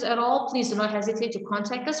questions at all, please do not hesitate to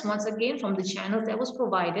contact us once again from the channel that was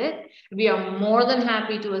provided. We are more than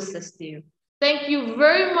happy to assist you. Thank you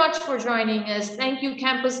very much for joining us. Thank you,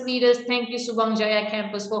 campus leaders. Thank you, Subang Jaya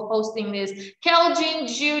campus, for hosting this. Keljin,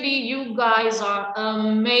 Judy, you guys are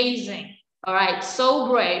amazing. All right, so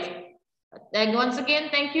brave. And once again,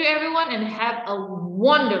 thank you, everyone, and have a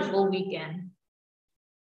wonderful weekend.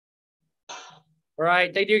 All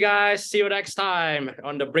right, thank you guys. See you next time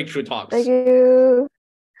on the Breakthrough Talks. Thank you.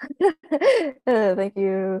 Thank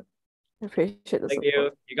you. I appreciate the Thank support.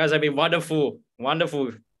 you. You guys have been wonderful.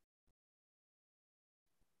 Wonderful.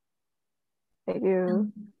 Thank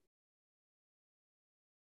you.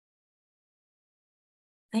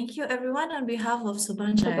 Thank you, everyone. On behalf of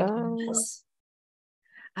Subang Jaya campus,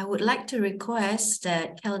 I would like to request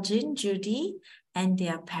that Keljin, Judy, and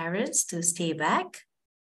their parents to stay back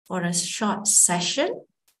for a short session.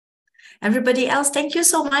 Everybody else, thank you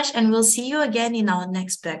so much, and we'll see you again in our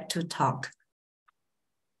next Back to Talk.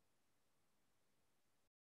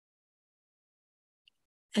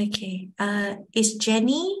 Okay, is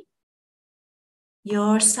Jenny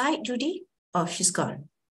your side, Judy? Oh, she's gone.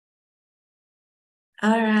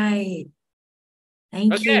 All right.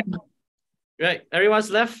 Thank you. Right, everyone's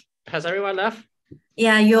left? Has everyone left?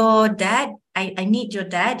 Yeah, your dad. I need your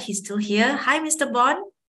dad. He's still here. Hi, Mr. Bond.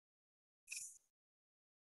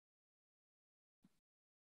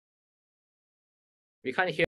 We can't hear.